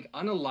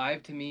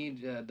unalive to me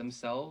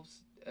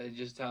themselves.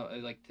 Just how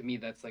to me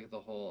that's like the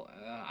whole.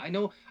 I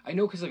know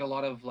because like a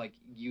lot of like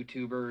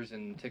YouTubers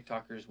and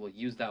TikTokers will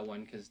use that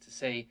one because to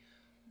say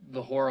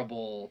the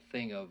horrible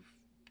thing of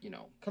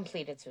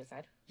completed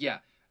suicide. Yeah.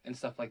 And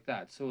stuff like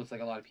that. So it's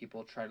like a lot of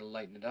people try to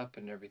lighten it up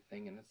and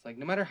everything. And it's like,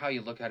 no matter how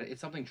you look at it,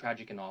 it's something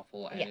tragic and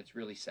awful. And it's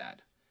really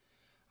sad.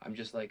 I'm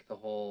just like the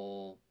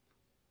whole,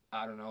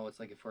 I don't know. It's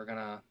like if we're going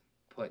to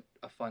put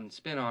a fun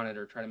spin on it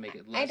or try to make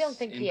it less I don't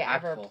think impactful. he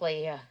ever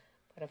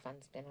put a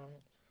fun spin on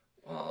it.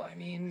 Well, I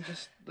mean,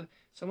 just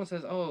someone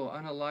says, oh,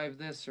 unalive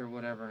this or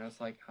whatever. And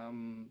it's like,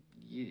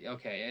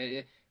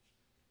 okay.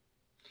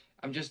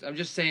 I'm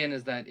just saying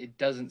is that it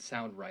doesn't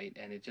sound right,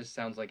 and it just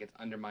sounds like it's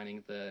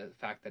undermining the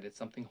fact that it's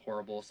something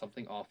horrible,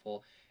 something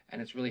awful,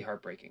 and it's really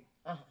heartbreaking.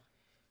 Uh-huh.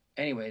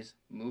 Anyways,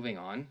 moving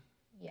on.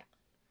 Yeah.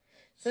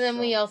 So then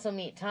we also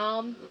meet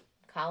Tom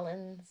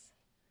Collins,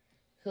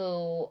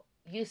 who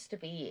used to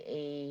be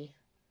a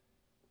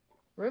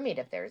roommate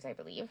of theirs, I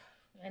believe,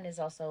 and is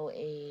also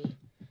a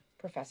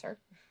professor.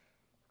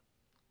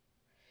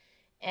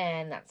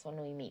 And that's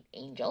when we meet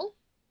Angel.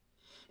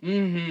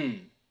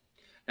 Mm-hmm.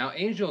 Now,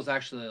 Angel is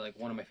actually like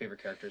one of my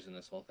favorite characters in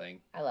this whole thing.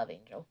 I love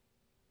Angel.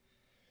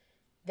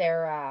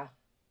 They're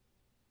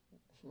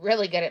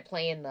really good at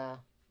playing the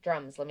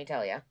drums, let me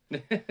tell you.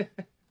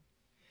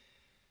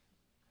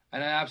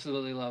 And I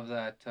absolutely love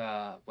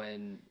that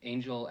when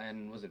Angel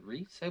and was it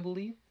Reese, I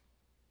believe?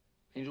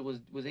 Angel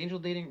was Angel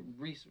dating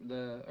Reese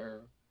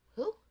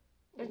Who?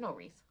 There's no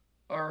Reese.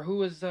 Or who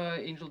was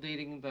Angel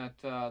dating that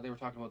they were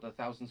talking about the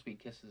 1,000 Sweet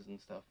Kisses and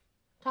stuff?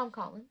 Tom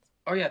Collins.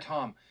 Oh yeah,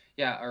 Tom.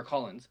 Yeah, or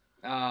Collins.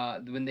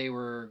 When they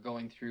were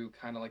going through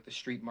kind of like the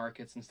street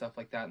markets and stuff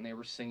like that, and they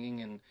were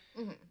singing and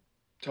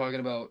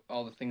talking about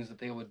all the things that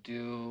they would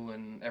do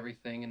and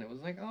everything, and it was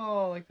like,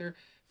 oh, like they're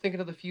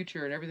thinking of the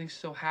future and everything's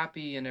so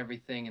happy and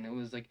everything, and it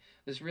was like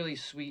this really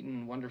sweet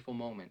and wonderful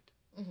moment.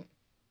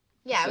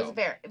 Yeah, it was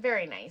very,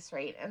 very nice,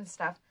 right, and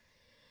stuff.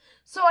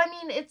 So, I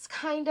mean, it's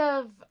kind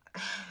of,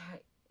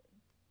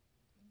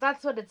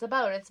 that's what it's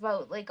about. It's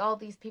about, like, all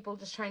these people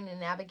just trying to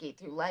navigate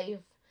through life.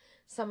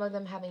 Some of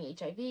them having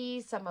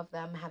HIV, some of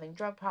them having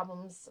drug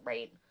problems,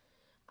 right,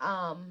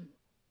 and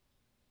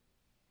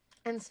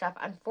stuff.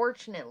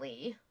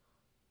 Unfortunately,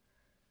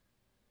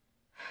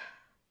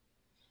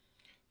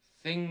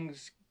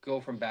 things go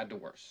from bad to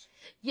worse.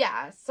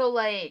 Yeah, so,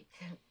 like,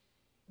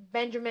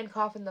 Benjamin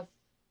Coffin the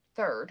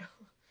Third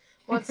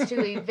wants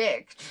to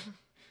evict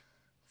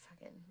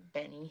fucking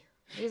Benny.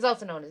 He's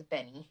also known as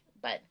Benny,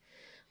 but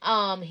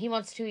he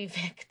wants to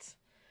evict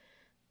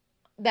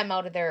them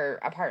out of their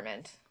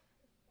apartment,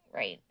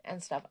 right,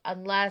 and stuff,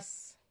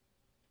 unless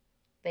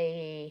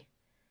they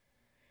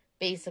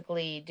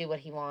basically do what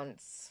he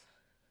wants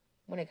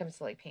when it comes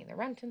to, like, paying the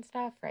rent and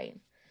stuff, right?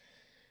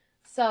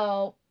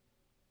 So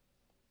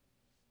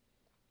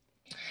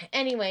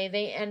anyway,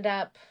 they end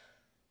up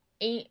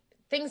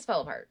things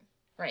fell apart,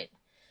 right?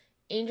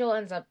 Angel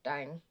ends up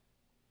dying.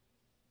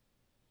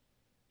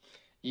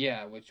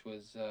 Yeah, which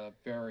was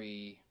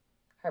very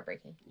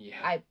heartbreaking. Yeah.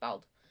 I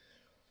bawled.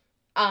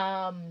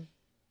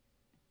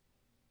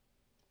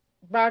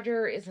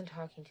 Roger isn't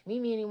talking to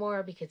Mimi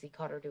anymore because he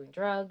caught her doing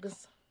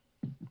drugs,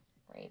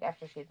 right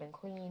after she had been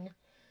clean.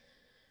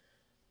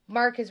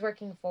 Mark is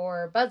working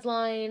for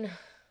Buzzline,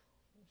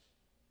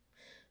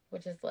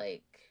 which is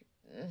like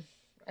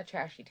a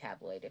trashy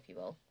tabloid, if you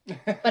will.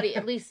 But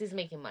at least he's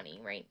making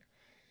money, right?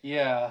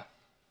 Yeah.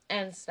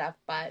 And stuff,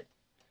 but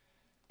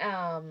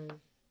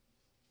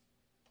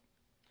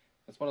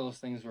it's one of those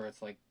things where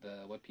it's like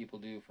the what people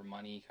do for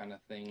money kind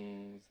of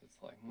things. It's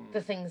like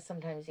the things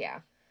sometimes, yeah.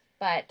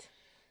 But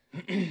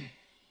I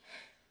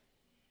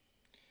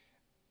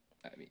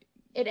mean,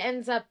 it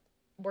ends up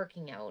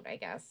working out, I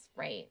guess,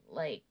 right?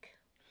 Like,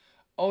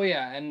 oh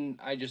yeah, and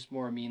I just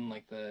more mean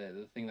like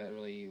the thing that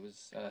really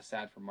was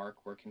sad for Mark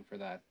working for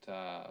that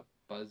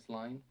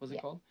Buzzline, was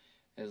it called?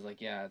 Is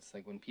like, yeah, it's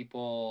like when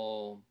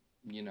people,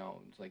 you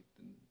know, it's like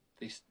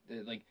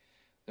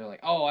they're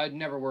like, oh, I'd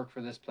never work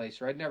for this place,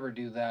 or I'd never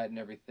do that and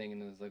everything,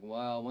 and it's like,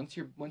 well,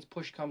 once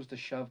push comes to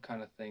shove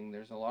kind of thing,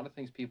 there's a lot of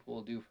things people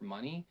will do for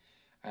money,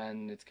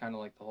 and it's kind of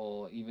like the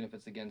whole, even if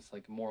it's against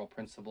like moral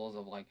principles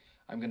of like,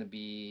 I'm gonna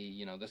be,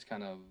 you know, this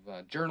kind of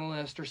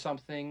journalist or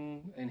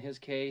something in his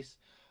case,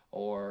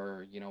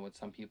 or you know, what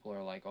some people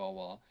are like, oh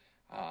well,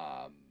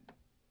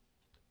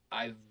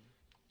 I've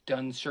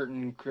done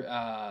certain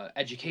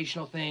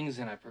educational things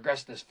and I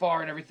progressed this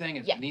far and everything,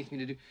 it's beneath me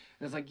to do.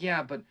 And it's like,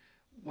 yeah, but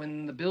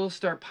when the bills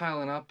start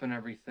piling up and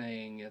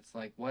everything, it's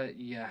like what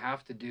you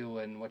have to do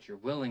and what you're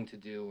willing to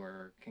do,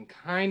 or can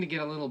kind of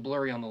get a little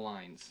blurry on the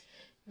lines.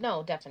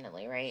 No,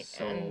 definitely, right?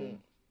 So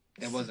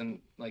it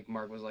wasn't like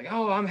Mark was like,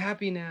 oh, I'm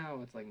happy now.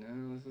 It's like,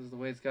 no, this is the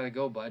way it's got to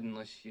go, bud,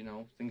 unless, you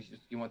know,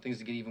 you want things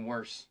to get even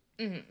worse.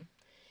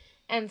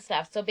 And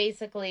stuff. So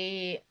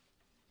basically,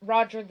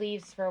 Roger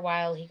leaves for a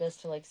while. He goes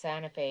to, like,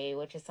 Santa Fe,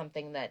 which is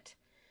something that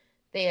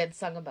they had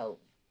sung about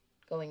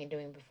going and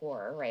doing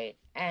before, right?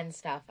 And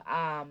stuff.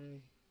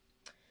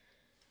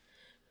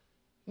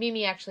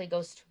 Mimi actually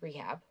goes to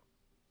rehab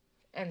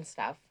and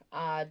stuff.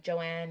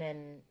 Joanne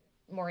and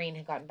Maureen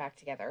had gotten back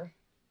together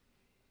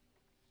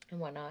and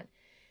whatnot.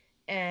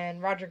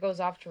 And Roger goes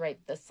off to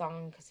write the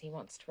song because he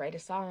wants to write a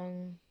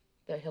song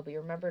that he'll be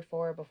remembered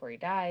for before he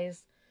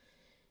dies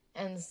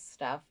and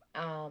stuff.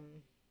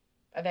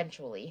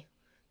 Eventually,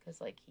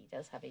 because, like, he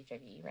does have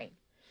HIV, right?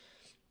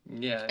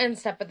 Yeah. And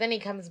stuff. But then he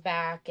comes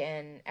back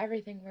and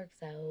everything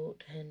works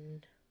out,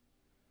 and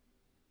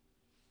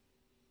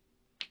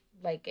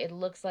like, it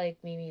looks like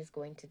Mimi's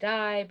going to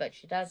die, but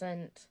she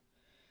doesn't.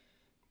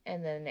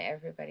 And then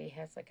everybody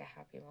has, like, a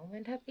happy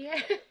moment at the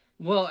end.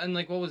 Well, and,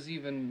 like, what was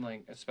even,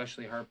 like,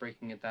 especially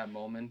heartbreaking at that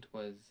moment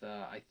was,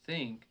 I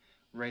think,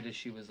 right as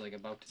she was, like,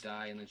 about to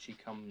die and then she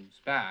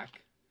comes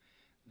back,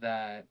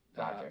 that...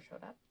 Roger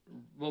showed up.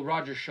 Well,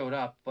 Roger showed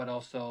up, but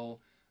also,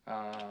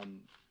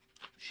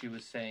 she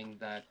was saying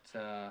that...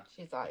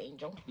 she saw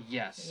Angel.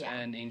 Yes, yeah.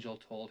 And Angel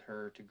told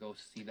her to go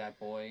see that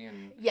boy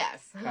and...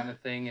 Yes. kind of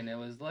thing, and it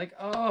was like,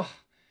 oh...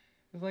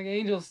 It's like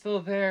Angel's still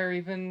there,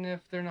 even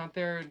if they're not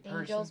there in person.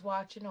 Angel's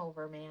watching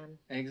over, man.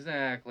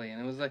 Exactly. And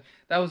it was like,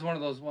 that was one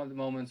of those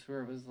moments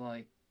where it was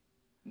like,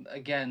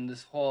 again,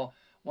 this whole,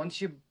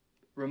 once you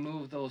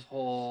remove those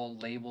whole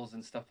labels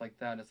and stuff like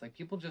that, it's like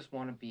people just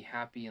want to be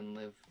happy and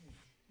live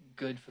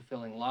good,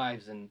 fulfilling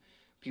lives and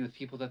be with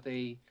people that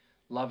they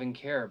love and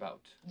care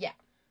about. Yeah.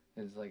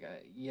 It's like,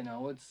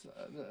 it's...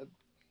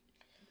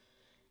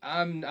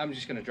 I'm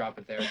just gonna drop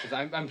it there because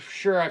I'm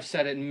sure I've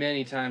said it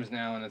many times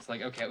now, and it's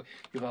like, okay,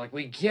 people are like,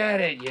 we get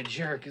it, you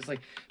jerk. It's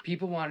like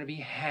people want to be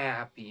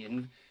happy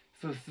and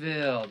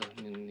fulfilled.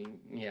 And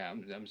yeah,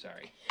 I'm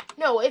sorry.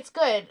 No, it's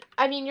good.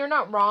 I mean, you're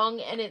not wrong,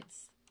 and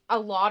it's a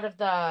lot of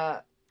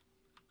the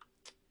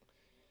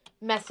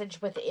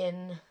message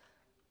within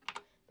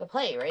the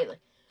play, right?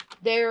 Like,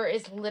 there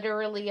is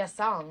literally a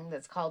song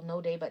that's called "No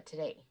Day But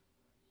Today,"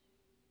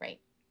 right,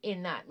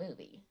 in that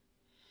movie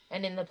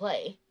and in the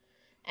play.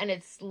 And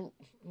it's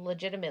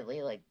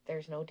legitimately like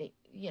there's no day,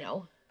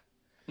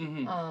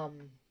 Mm-hmm.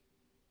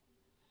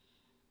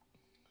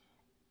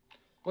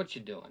 What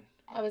you doing?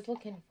 I was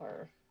looking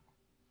for.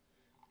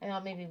 I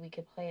thought maybe we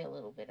could play a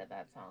little bit of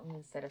that song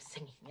instead of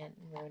singing it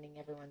and ruining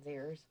everyone's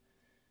ears.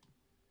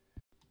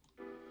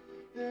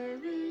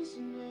 There is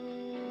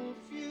no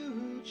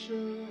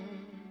future.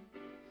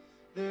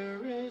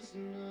 There is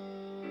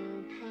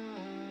no past.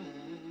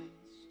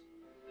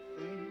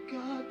 Thank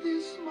God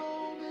this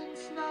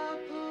moment's not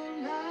the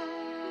last.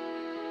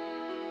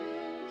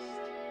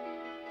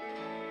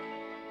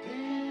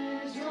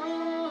 There's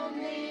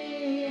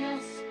only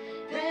us,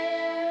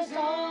 there's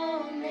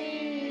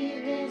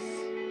only this.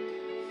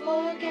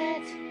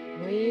 Forget,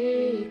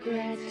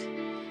 regret,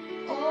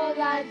 all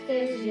life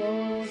is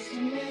yours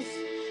to miss.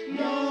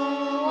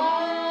 No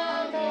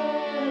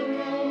other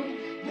road,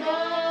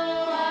 no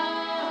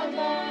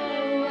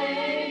other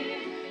way,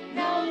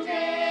 no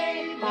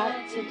day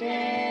but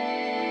today.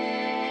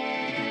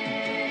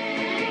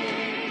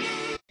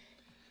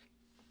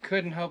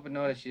 Couldn't help but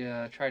notice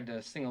you tried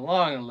to sing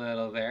along a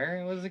little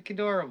there. It was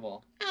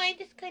adorable. Oh, I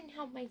just couldn't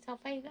help myself.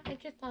 I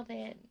just thought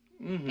that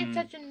Mm-hmm. it's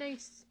such a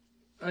nice...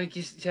 Like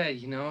you said,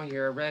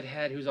 you're a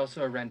redhead who's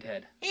also a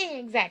renthead.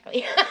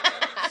 Exactly.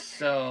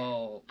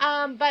 So...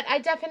 But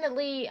I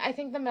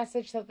think the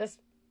message that this...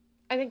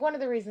 I think one of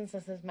the reasons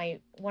this is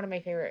one of my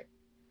favorite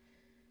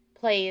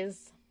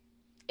plays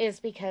is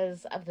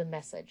because of the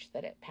message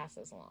that it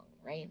passes along,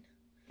 right?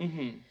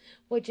 Mm-hmm.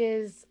 Which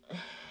is,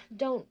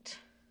 don't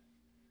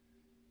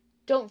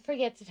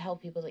forget to tell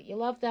people that you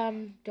love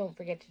them. Don't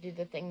forget to do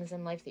the things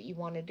in life that you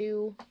want to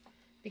do,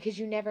 because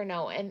you never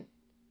know. And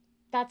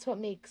that's what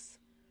makes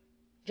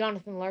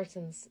Jonathan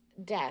Larson's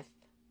death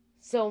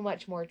so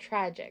much more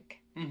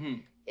tragic. Mm-hmm.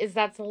 Is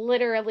that's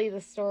literally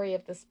the story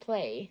of this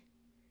play,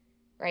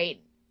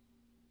 right?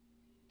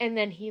 And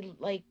then he,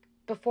 like,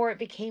 before it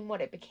became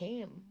what it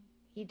became,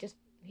 he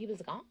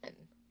was gone.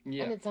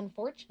 Yeah. And it's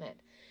unfortunate.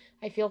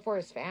 I feel for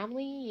his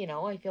family,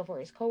 I feel for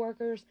his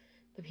coworkers,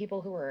 the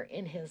people who were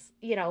in his,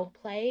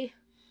 play.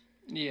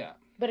 Yeah.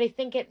 But I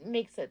think it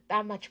makes it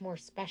that much more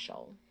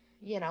special,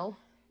 Yeah.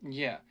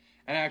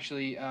 And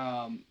actually,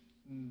 that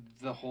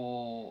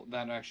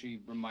actually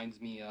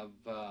reminds me of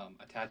a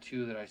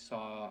tattoo that I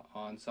saw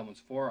on someone's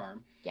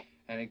forearm. Yeah.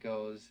 And it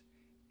goes,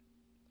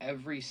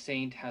 every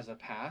saint has a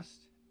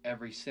past,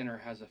 every sinner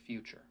has a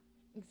future.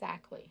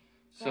 Exactly.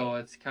 So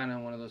It's kind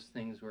of one of those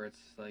things where it's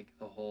like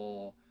the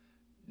whole,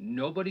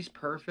 nobody's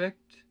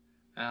perfect.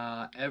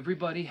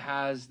 Everybody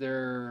has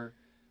their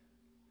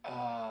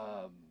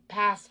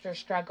past or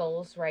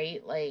struggles,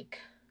 right? Like,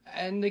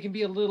 and they can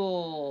be a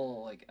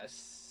little like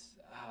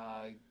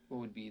what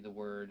would be the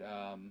word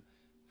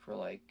for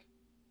like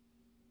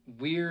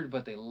weird,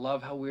 but they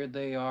love how weird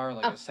they are,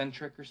 like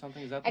eccentric or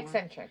something. Is that the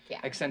eccentric? word? Yeah.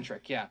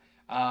 Eccentric, yeah.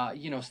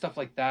 Stuff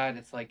like that.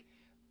 It's like,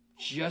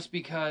 just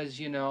because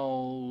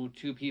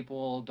two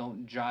people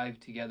don't jive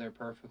together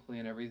perfectly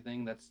and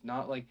everything, that's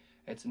not like,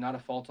 it's not a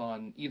fault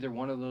on either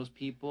one of those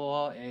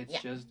people. It's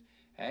just,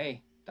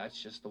 hey,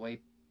 that's just the way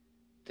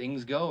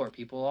things go, or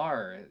people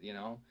are.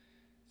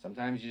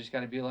 Sometimes you just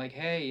got to be like,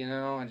 hey,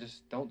 I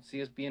just don't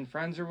see us being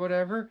friends or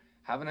whatever.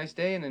 Have a nice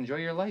day and enjoy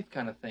your life,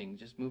 kind of thing.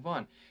 Just move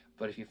on.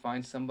 But if you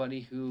find somebody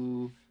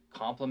who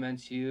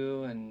compliments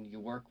you and you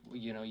work,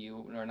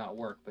 or not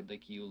work, but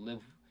like you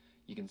live,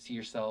 you can see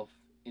yourself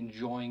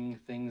enjoying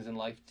things in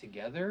life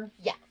together.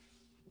 Yeah.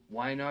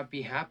 Why not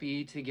be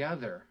happy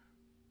together?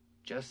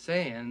 Just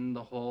saying,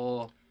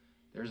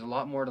 there's a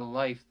lot more to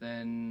life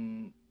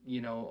than,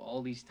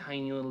 all these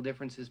tiny little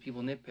differences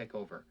people nitpick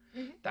over.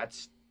 Mm-hmm.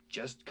 That's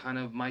just kind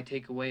of my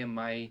takeaway and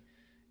my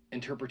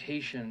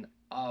interpretation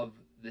of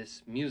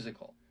this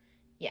musical.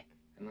 Yeah.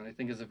 And I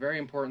think is a very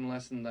important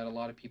lesson that a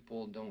lot of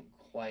people don't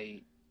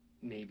quite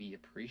maybe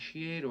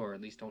appreciate, or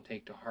at least don't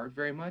take to heart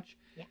very much.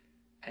 Yeah.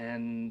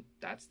 And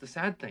that's the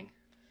sad thing.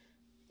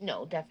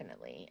 No,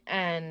 definitely.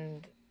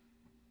 And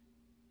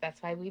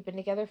that's why we've been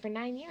together for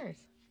 9 years.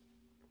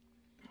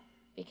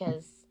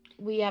 Because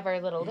we have our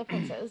little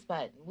differences,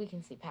 but we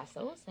can see past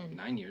those. And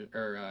 9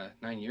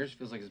 years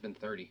feels like it's been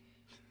 30.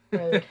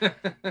 Rude.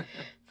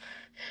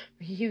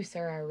 You,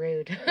 sir, are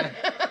rude.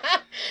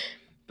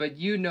 But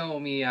you know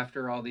me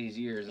after all these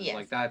years. It's Yes.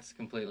 like, that's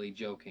completely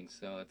joking.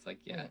 So it's like,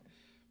 yeah. Mm.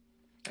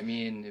 I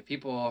mean, if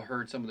people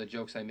heard some of the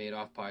jokes I made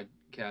off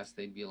podcast,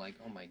 they'd be like,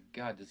 oh my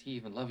God, does he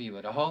even love you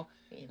at all?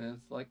 Yeah. And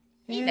it's like,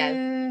 He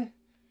does.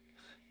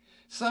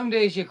 Some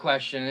days you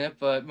question it,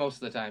 but most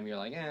of the time you're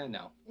like,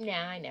 no.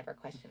 Yeah, I never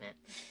question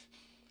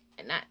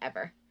it. Not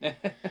ever.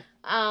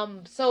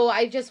 So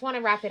I just want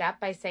to wrap it up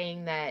by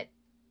saying that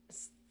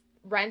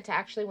Rent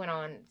actually went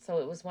on, so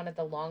it was one of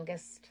the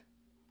longest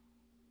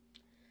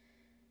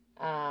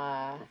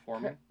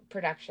Performing?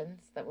 productions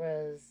that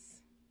was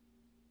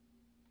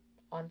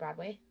on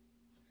Broadway.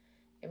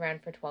 It ran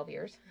for 12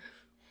 years.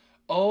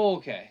 Oh,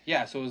 okay.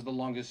 Yeah, so it was the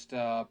longest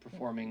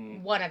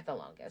performing. One of the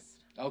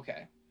longest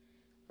Okay.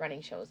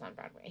 running shows on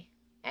Broadway.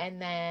 And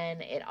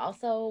then it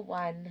also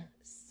won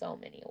so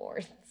many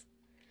awards.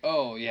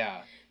 Oh,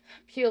 yeah.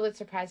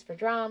 Pulitzer Prize for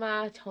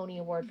Drama, Tony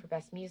Award for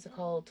Best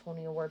Musical,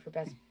 Tony Award for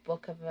Best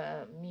Book of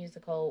a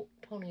Musical,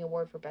 Tony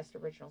Award for Best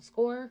Original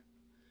Score,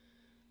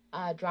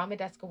 Drama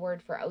Desk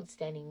Award for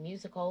Outstanding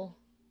Musical,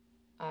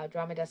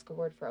 Drama Desk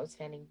Award for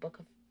Outstanding Book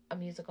of a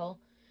Musical,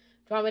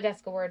 Drama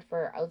Desk Award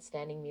for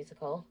Outstanding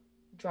Musical,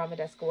 Drama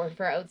Desk Award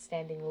for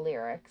Outstanding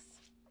Lyrics.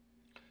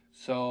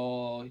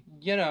 So,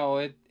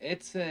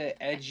 it's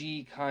a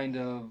edgy kind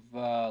of,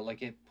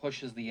 like it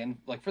pushes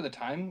like for the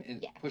time,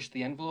 it Yes. pushed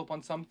the envelope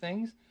on some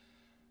things,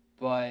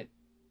 but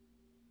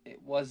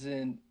it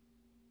wasn't,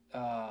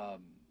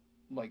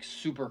 like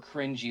super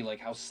cringy like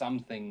how some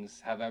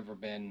things have ever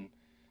been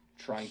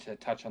trying to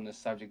touch on this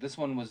subject. This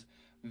one was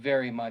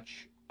very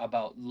much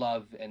about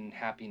love and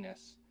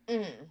happiness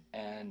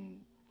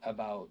and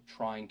about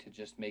trying to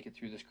just make it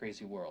through this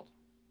crazy world.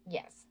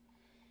 Yes.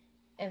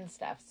 And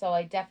stuff. So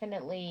I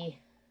definitely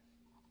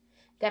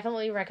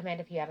recommend,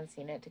 if you haven't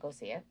seen it, to go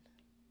see it.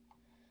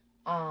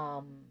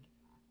 I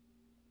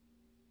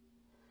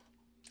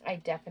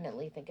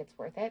definitely think it's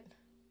worth it.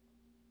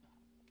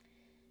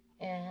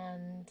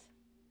 And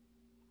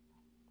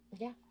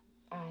yeah,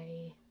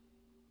 I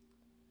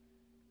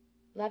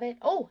love it.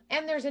 Oh,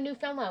 and there's a new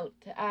film out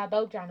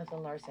about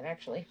Jonathan Larson,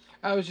 actually.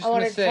 I was just I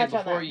going wanted to to say, touch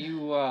on before that.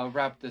 you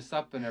wrap this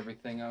up and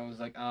everything, I was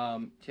like,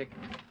 tick,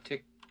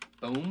 tick,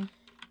 boom.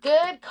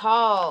 Good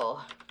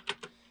call.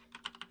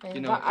 And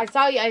You know- I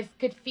saw you. I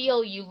could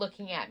feel you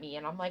looking at me,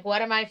 and I'm like,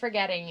 "What am I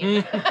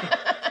forgetting?"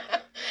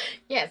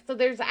 Yeah. So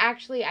there's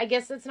actually, I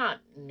guess it's not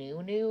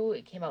new.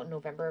 It came out in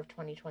November of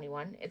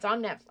 2021. It's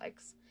on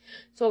Netflix.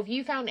 So if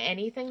you found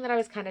anything that I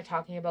was kind of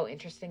talking about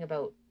interesting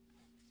about,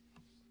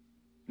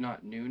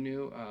 Not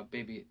new.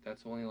 Baby,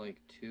 that's only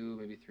like 2,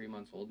 maybe 3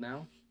 months old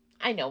now.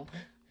 I know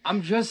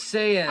I'm just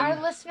saying.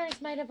 our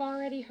listeners might have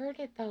already heard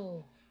it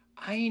though.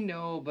 I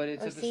know, but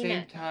it's Or at the seen same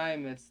it.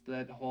 time, it's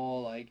that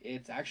whole, like,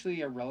 it's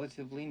actually a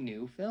relatively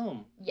new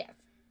film. Yes,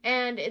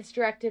 and it's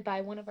directed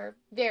by one of our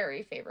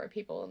very favorite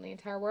people in the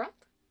entire world.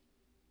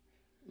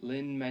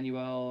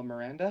 Lin-Manuel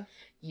Miranda?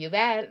 You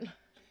bet.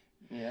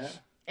 Yeah.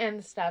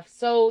 And stuff.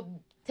 So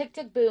Tick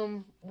Tick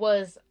Boom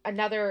was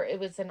another, it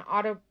was an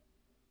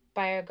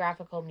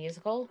autobiographical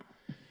musical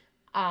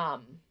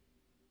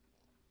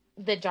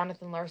that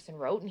Jonathan Larson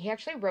wrote, and he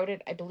actually wrote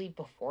it, I believe,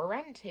 before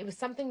Rent. It was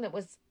something that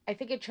was, I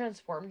think it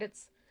transformed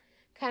its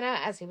kind of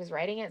as he was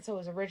writing it. So it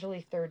was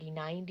originally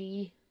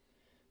 3090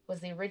 was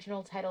the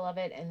original title of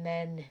it, and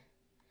then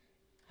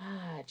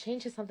it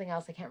changed to something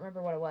else. I can't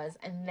remember what it was.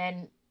 And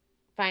then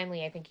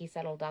finally I think he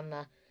settled on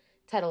the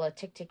title of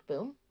Tick Tick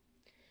Boom.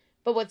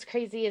 But what's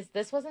crazy is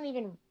this wasn't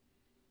even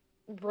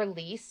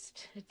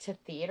released to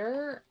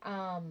theater,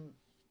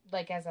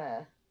 like as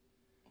a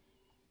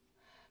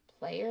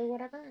play or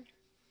whatever,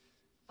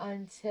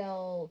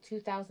 until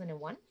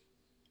 2001.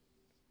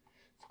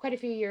 It's quite a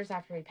few years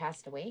after he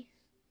passed away.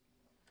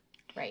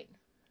 Right.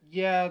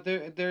 Yeah,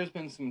 there's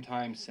been some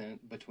time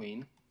sent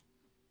between.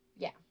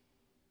 Yeah.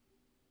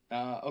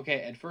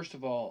 Okay, and first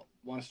of all,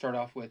 want to start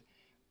off with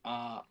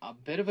a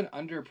bit of an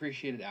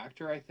underappreciated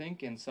actor, I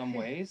think, in some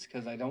ways,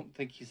 because I don't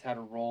think he's had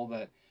a role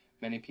that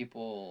many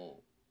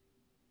people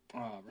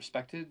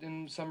respected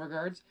in some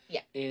regards.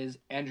 Yeah. Is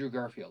Andrew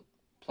Garfield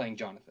playing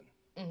Jonathan.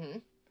 Mm-hmm.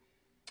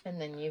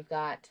 And then you've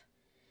got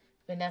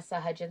Vanessa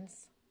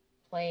Hudgens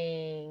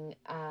playing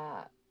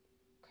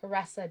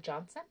Caressa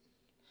Johnson.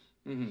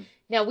 Mm-hmm.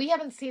 Now, we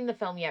haven't seen the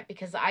film yet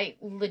because I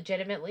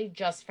legitimately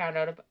just found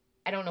out about,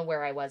 I don't know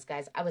where I was,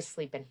 guys. I was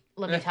sleeping,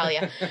 let me tell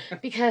you.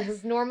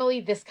 Because normally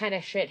this kind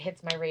of shit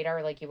hits my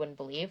radar like you wouldn't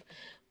believe.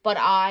 But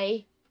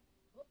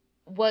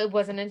it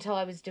wasn't until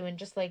I was doing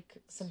just like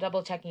some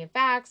double checking of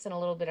facts and a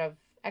little bit of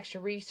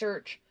extra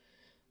research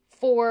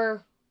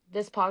for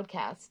this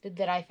podcast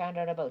that I found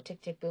out about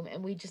Tick Tick Boom.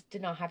 And we just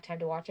did not have time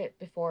to watch it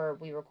before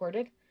we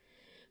recorded.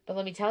 But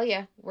let me tell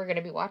you, we're going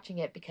to be watching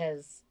it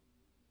because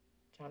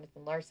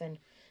Jonathan Larson,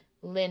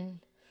 Lin-Manuel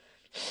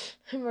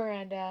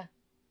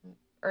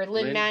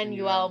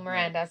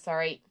Miranda,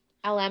 sorry,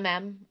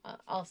 LMM,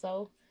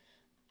 also,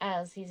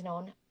 as he's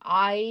known.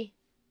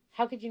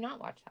 How could you not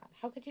watch that?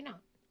 How could you not?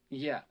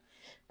 Yeah.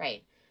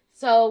 Right.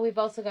 So we've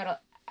also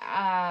got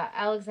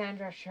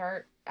Alexandra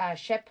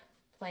Shipp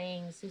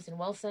playing Susan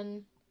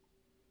Wilson.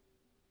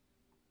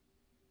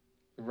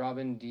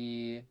 Robin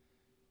D.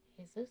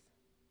 Jesus.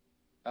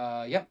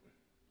 Yep.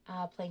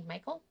 Playing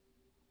Michael.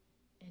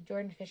 And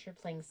Jordan Fisher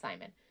playing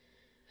Simon.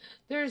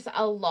 There's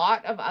a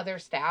lot of other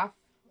stars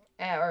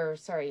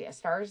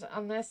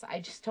on this. I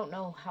just don't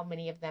know how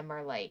many of them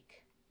are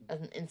like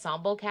an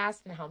ensemble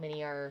cast and how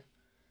many are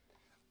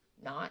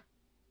not.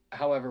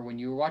 However, when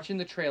you were watching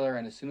the trailer,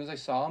 and as soon as I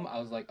saw him, I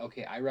was like,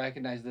 okay, I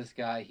recognize this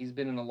guy. He's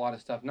been in a lot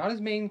of stuff. Not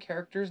as main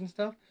characters and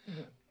stuff,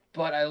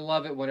 but I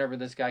love it whenever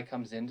this guy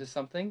comes into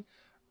something.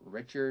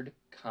 Richard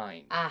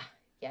Kind. Ah,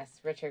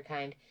 yes, Richard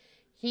Kind.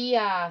 He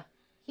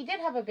did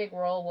have a big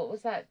role. What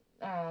was that?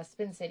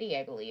 Spin City,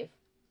 I believe.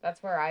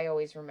 That's where I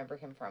always remember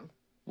him from.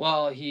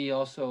 Well, he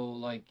also,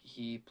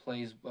 he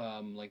plays,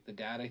 the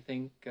dad, I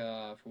think,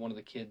 for one of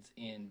the kids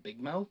in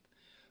Big Mouth.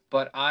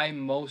 But I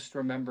most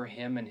remember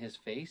him and his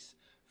face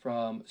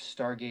from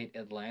Stargate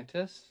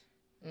Atlantis,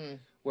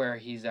 where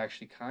he's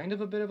actually kind of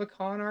a bit of a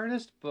con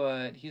artist,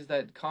 but he's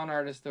that con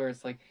artist where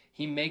it's like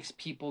he makes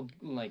people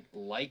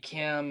like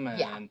him,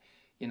 and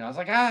it's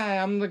like,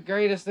 I'm the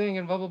greatest thing,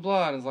 and blah blah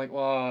blah, and it's like,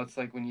 well, it's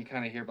like when you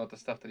kind of hear about the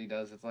stuff that he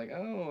does, it's like,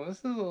 oh, this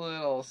is a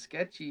little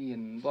sketchy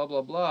and blah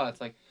blah blah.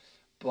 It's like,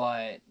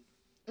 but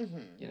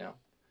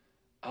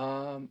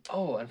oh,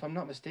 and if I'm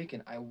not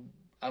mistaken,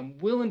 I'm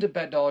willing to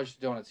bet dollars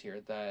to donuts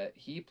here that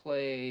he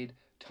played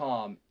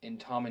Tom in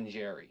Tom and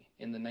Jerry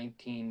in the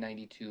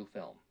 1992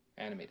 film,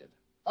 animated.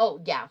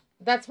 Oh, yeah.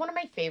 That's one of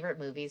my favorite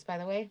movies, by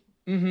the way.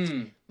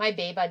 Mm-hmm. My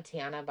babe,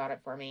 Tiana, bought it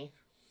for me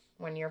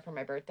one year for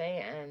my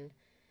birthday, and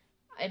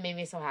it made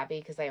me so happy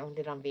because I owned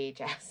it on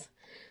VHS.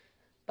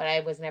 But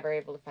I was never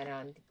able to find it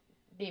on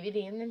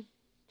DVD, and then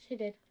she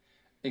did.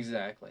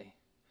 Exactly.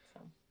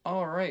 So.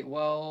 All right.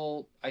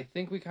 Well, I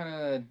think we kind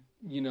of,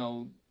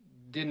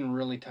 didn't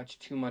really touch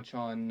too much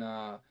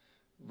on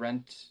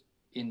Rent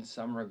in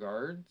some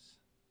regards.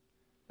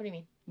 What do you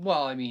mean?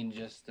 Well, I mean,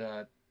 just...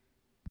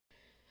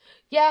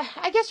 Yeah,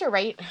 I guess you're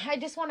right. I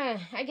just want to,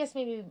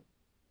 maybe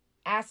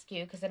ask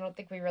you, because I don't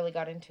think we really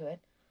got into it.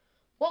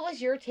 What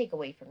was your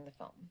takeaway from the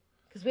film?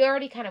 Because we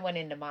already kind of went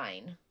into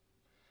mine.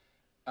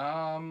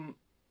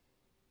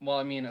 Well,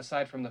 I mean,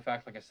 aside from the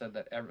fact, like I said,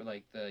 that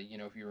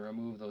if you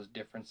remove those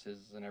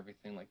differences and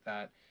everything like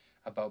that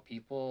about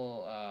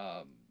people,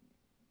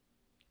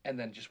 and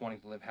then just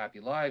wanting to live happy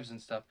lives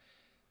and stuff,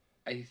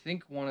 I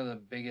think one of the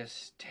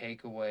biggest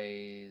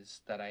takeaways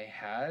that I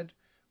had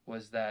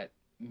was that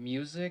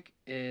music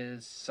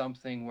is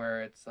something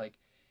where it's like,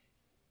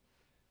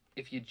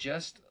 if you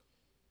just,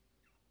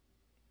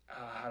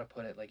 how to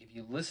put it, if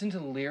you listen to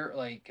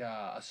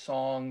a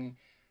song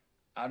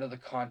out of the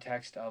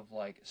context of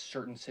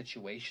certain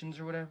situations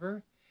or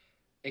whatever,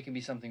 it can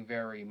be something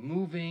very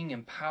moving,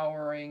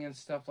 empowering, and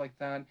stuff like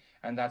that.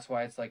 And that's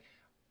why it's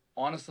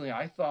honestly,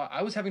 I thought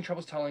I was having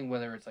troubles telling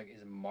whether it's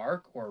is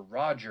Mark or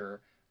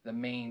Roger the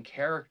main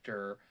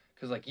character,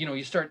 because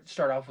you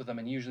start off with them,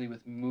 and usually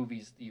with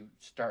movies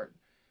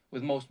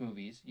most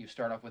movies you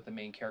start off with the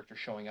main character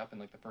showing up in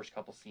the first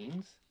couple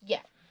scenes. Yeah.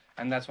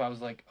 And that's why I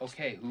was like,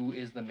 okay, who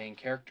is the main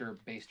character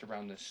based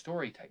around this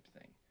story type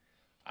thing?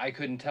 I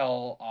couldn't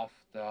tell off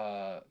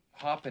the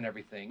hop and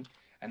everything.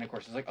 And of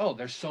course, it's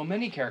there's so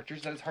many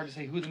characters that it's hard to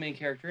say who the main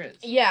character is.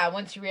 Yeah,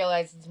 once you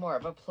realize it's more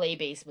of a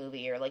play-based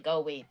movie, you're like,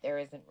 oh, wait, there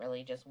isn't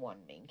really just one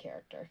main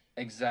character.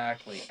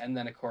 Exactly. And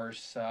then, of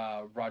course,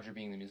 Roger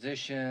being the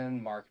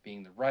musician, Mark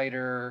being the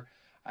writer,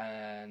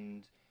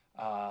 and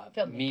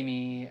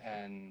Mimi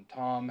and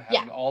Tom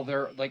having all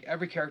their,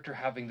 every character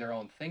having their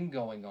own thing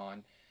going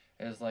on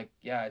is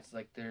it's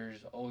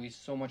there's always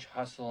so much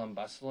hustle and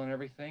bustle and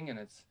everything. And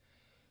it's,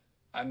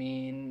 I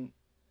mean...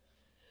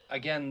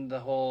 Again, the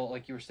whole,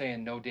 you were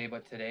saying, No Day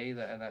But Today,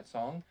 and that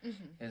song,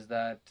 is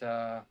that,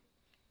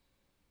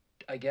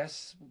 I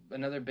guess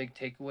another big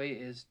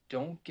takeaway is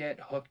don't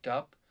get hooked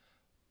up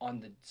on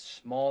the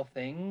small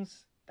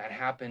things that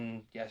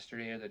happened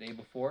yesterday or the day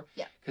before.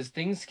 Yeah. Because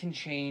things can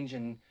change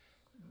and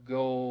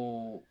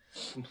go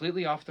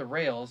completely off the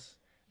rails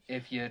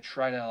if you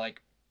try to,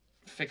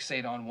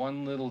 fixate on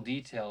one little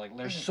detail.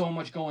 There's so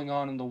much going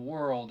on in the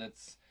world.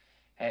 It's,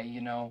 hey,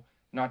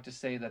 not to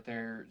say that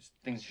there's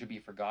things should be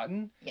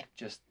forgotten. Yeah.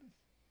 Just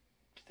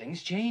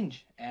things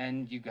change,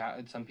 and you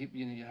got some people.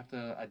 You have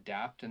to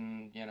adapt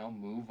and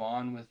move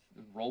on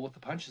roll with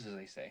the punches, as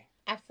they say.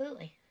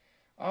 Absolutely.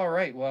 All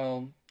right.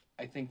 Well,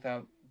 I think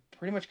that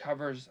pretty much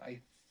covers. I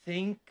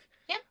think.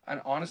 Yeah. And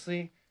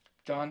honestly,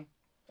 John,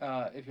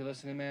 if you're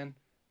listening, man,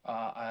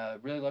 I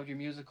really loved your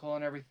musical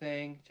and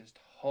everything. Just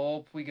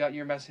hope we got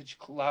your message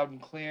loud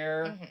and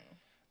clear.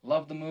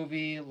 Love the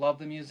movie. Love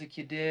the music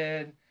you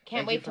did.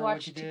 Can't wait to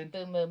watch Tick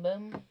Boom Boom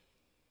Boom.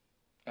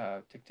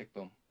 Tick Tick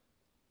Boom.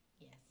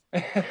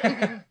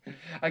 Yes.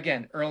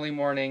 Again, early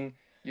morning.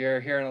 You're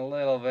hearing a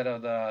little bit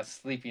of the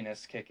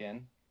sleepiness kick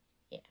in.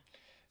 Yeah.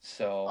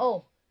 So.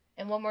 Oh,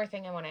 and one more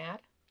thing I want to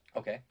add.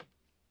 Okay.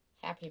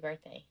 Happy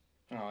birthday.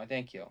 Oh,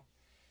 thank you.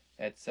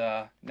 It's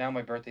now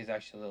my birthday's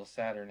actually a little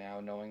sadder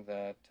now, knowing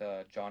that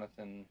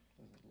Jonathan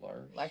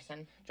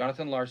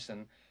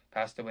Larson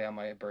passed away on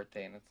my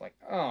birthday, and it's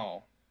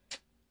oh,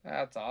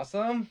 that's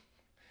awesome.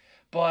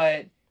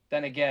 But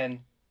then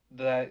again,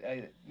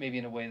 that maybe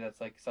in a way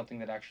that's like something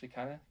that actually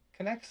kind of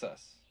connects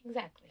us.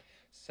 Exactly.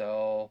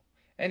 So,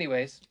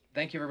 anyways,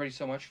 thank you everybody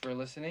so much for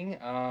listening.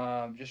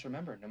 Just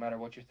remember, no matter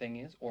what your thing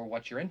is or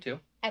what you're into,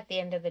 At the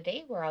end of the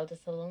day, we're all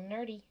just a little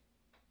nerdy.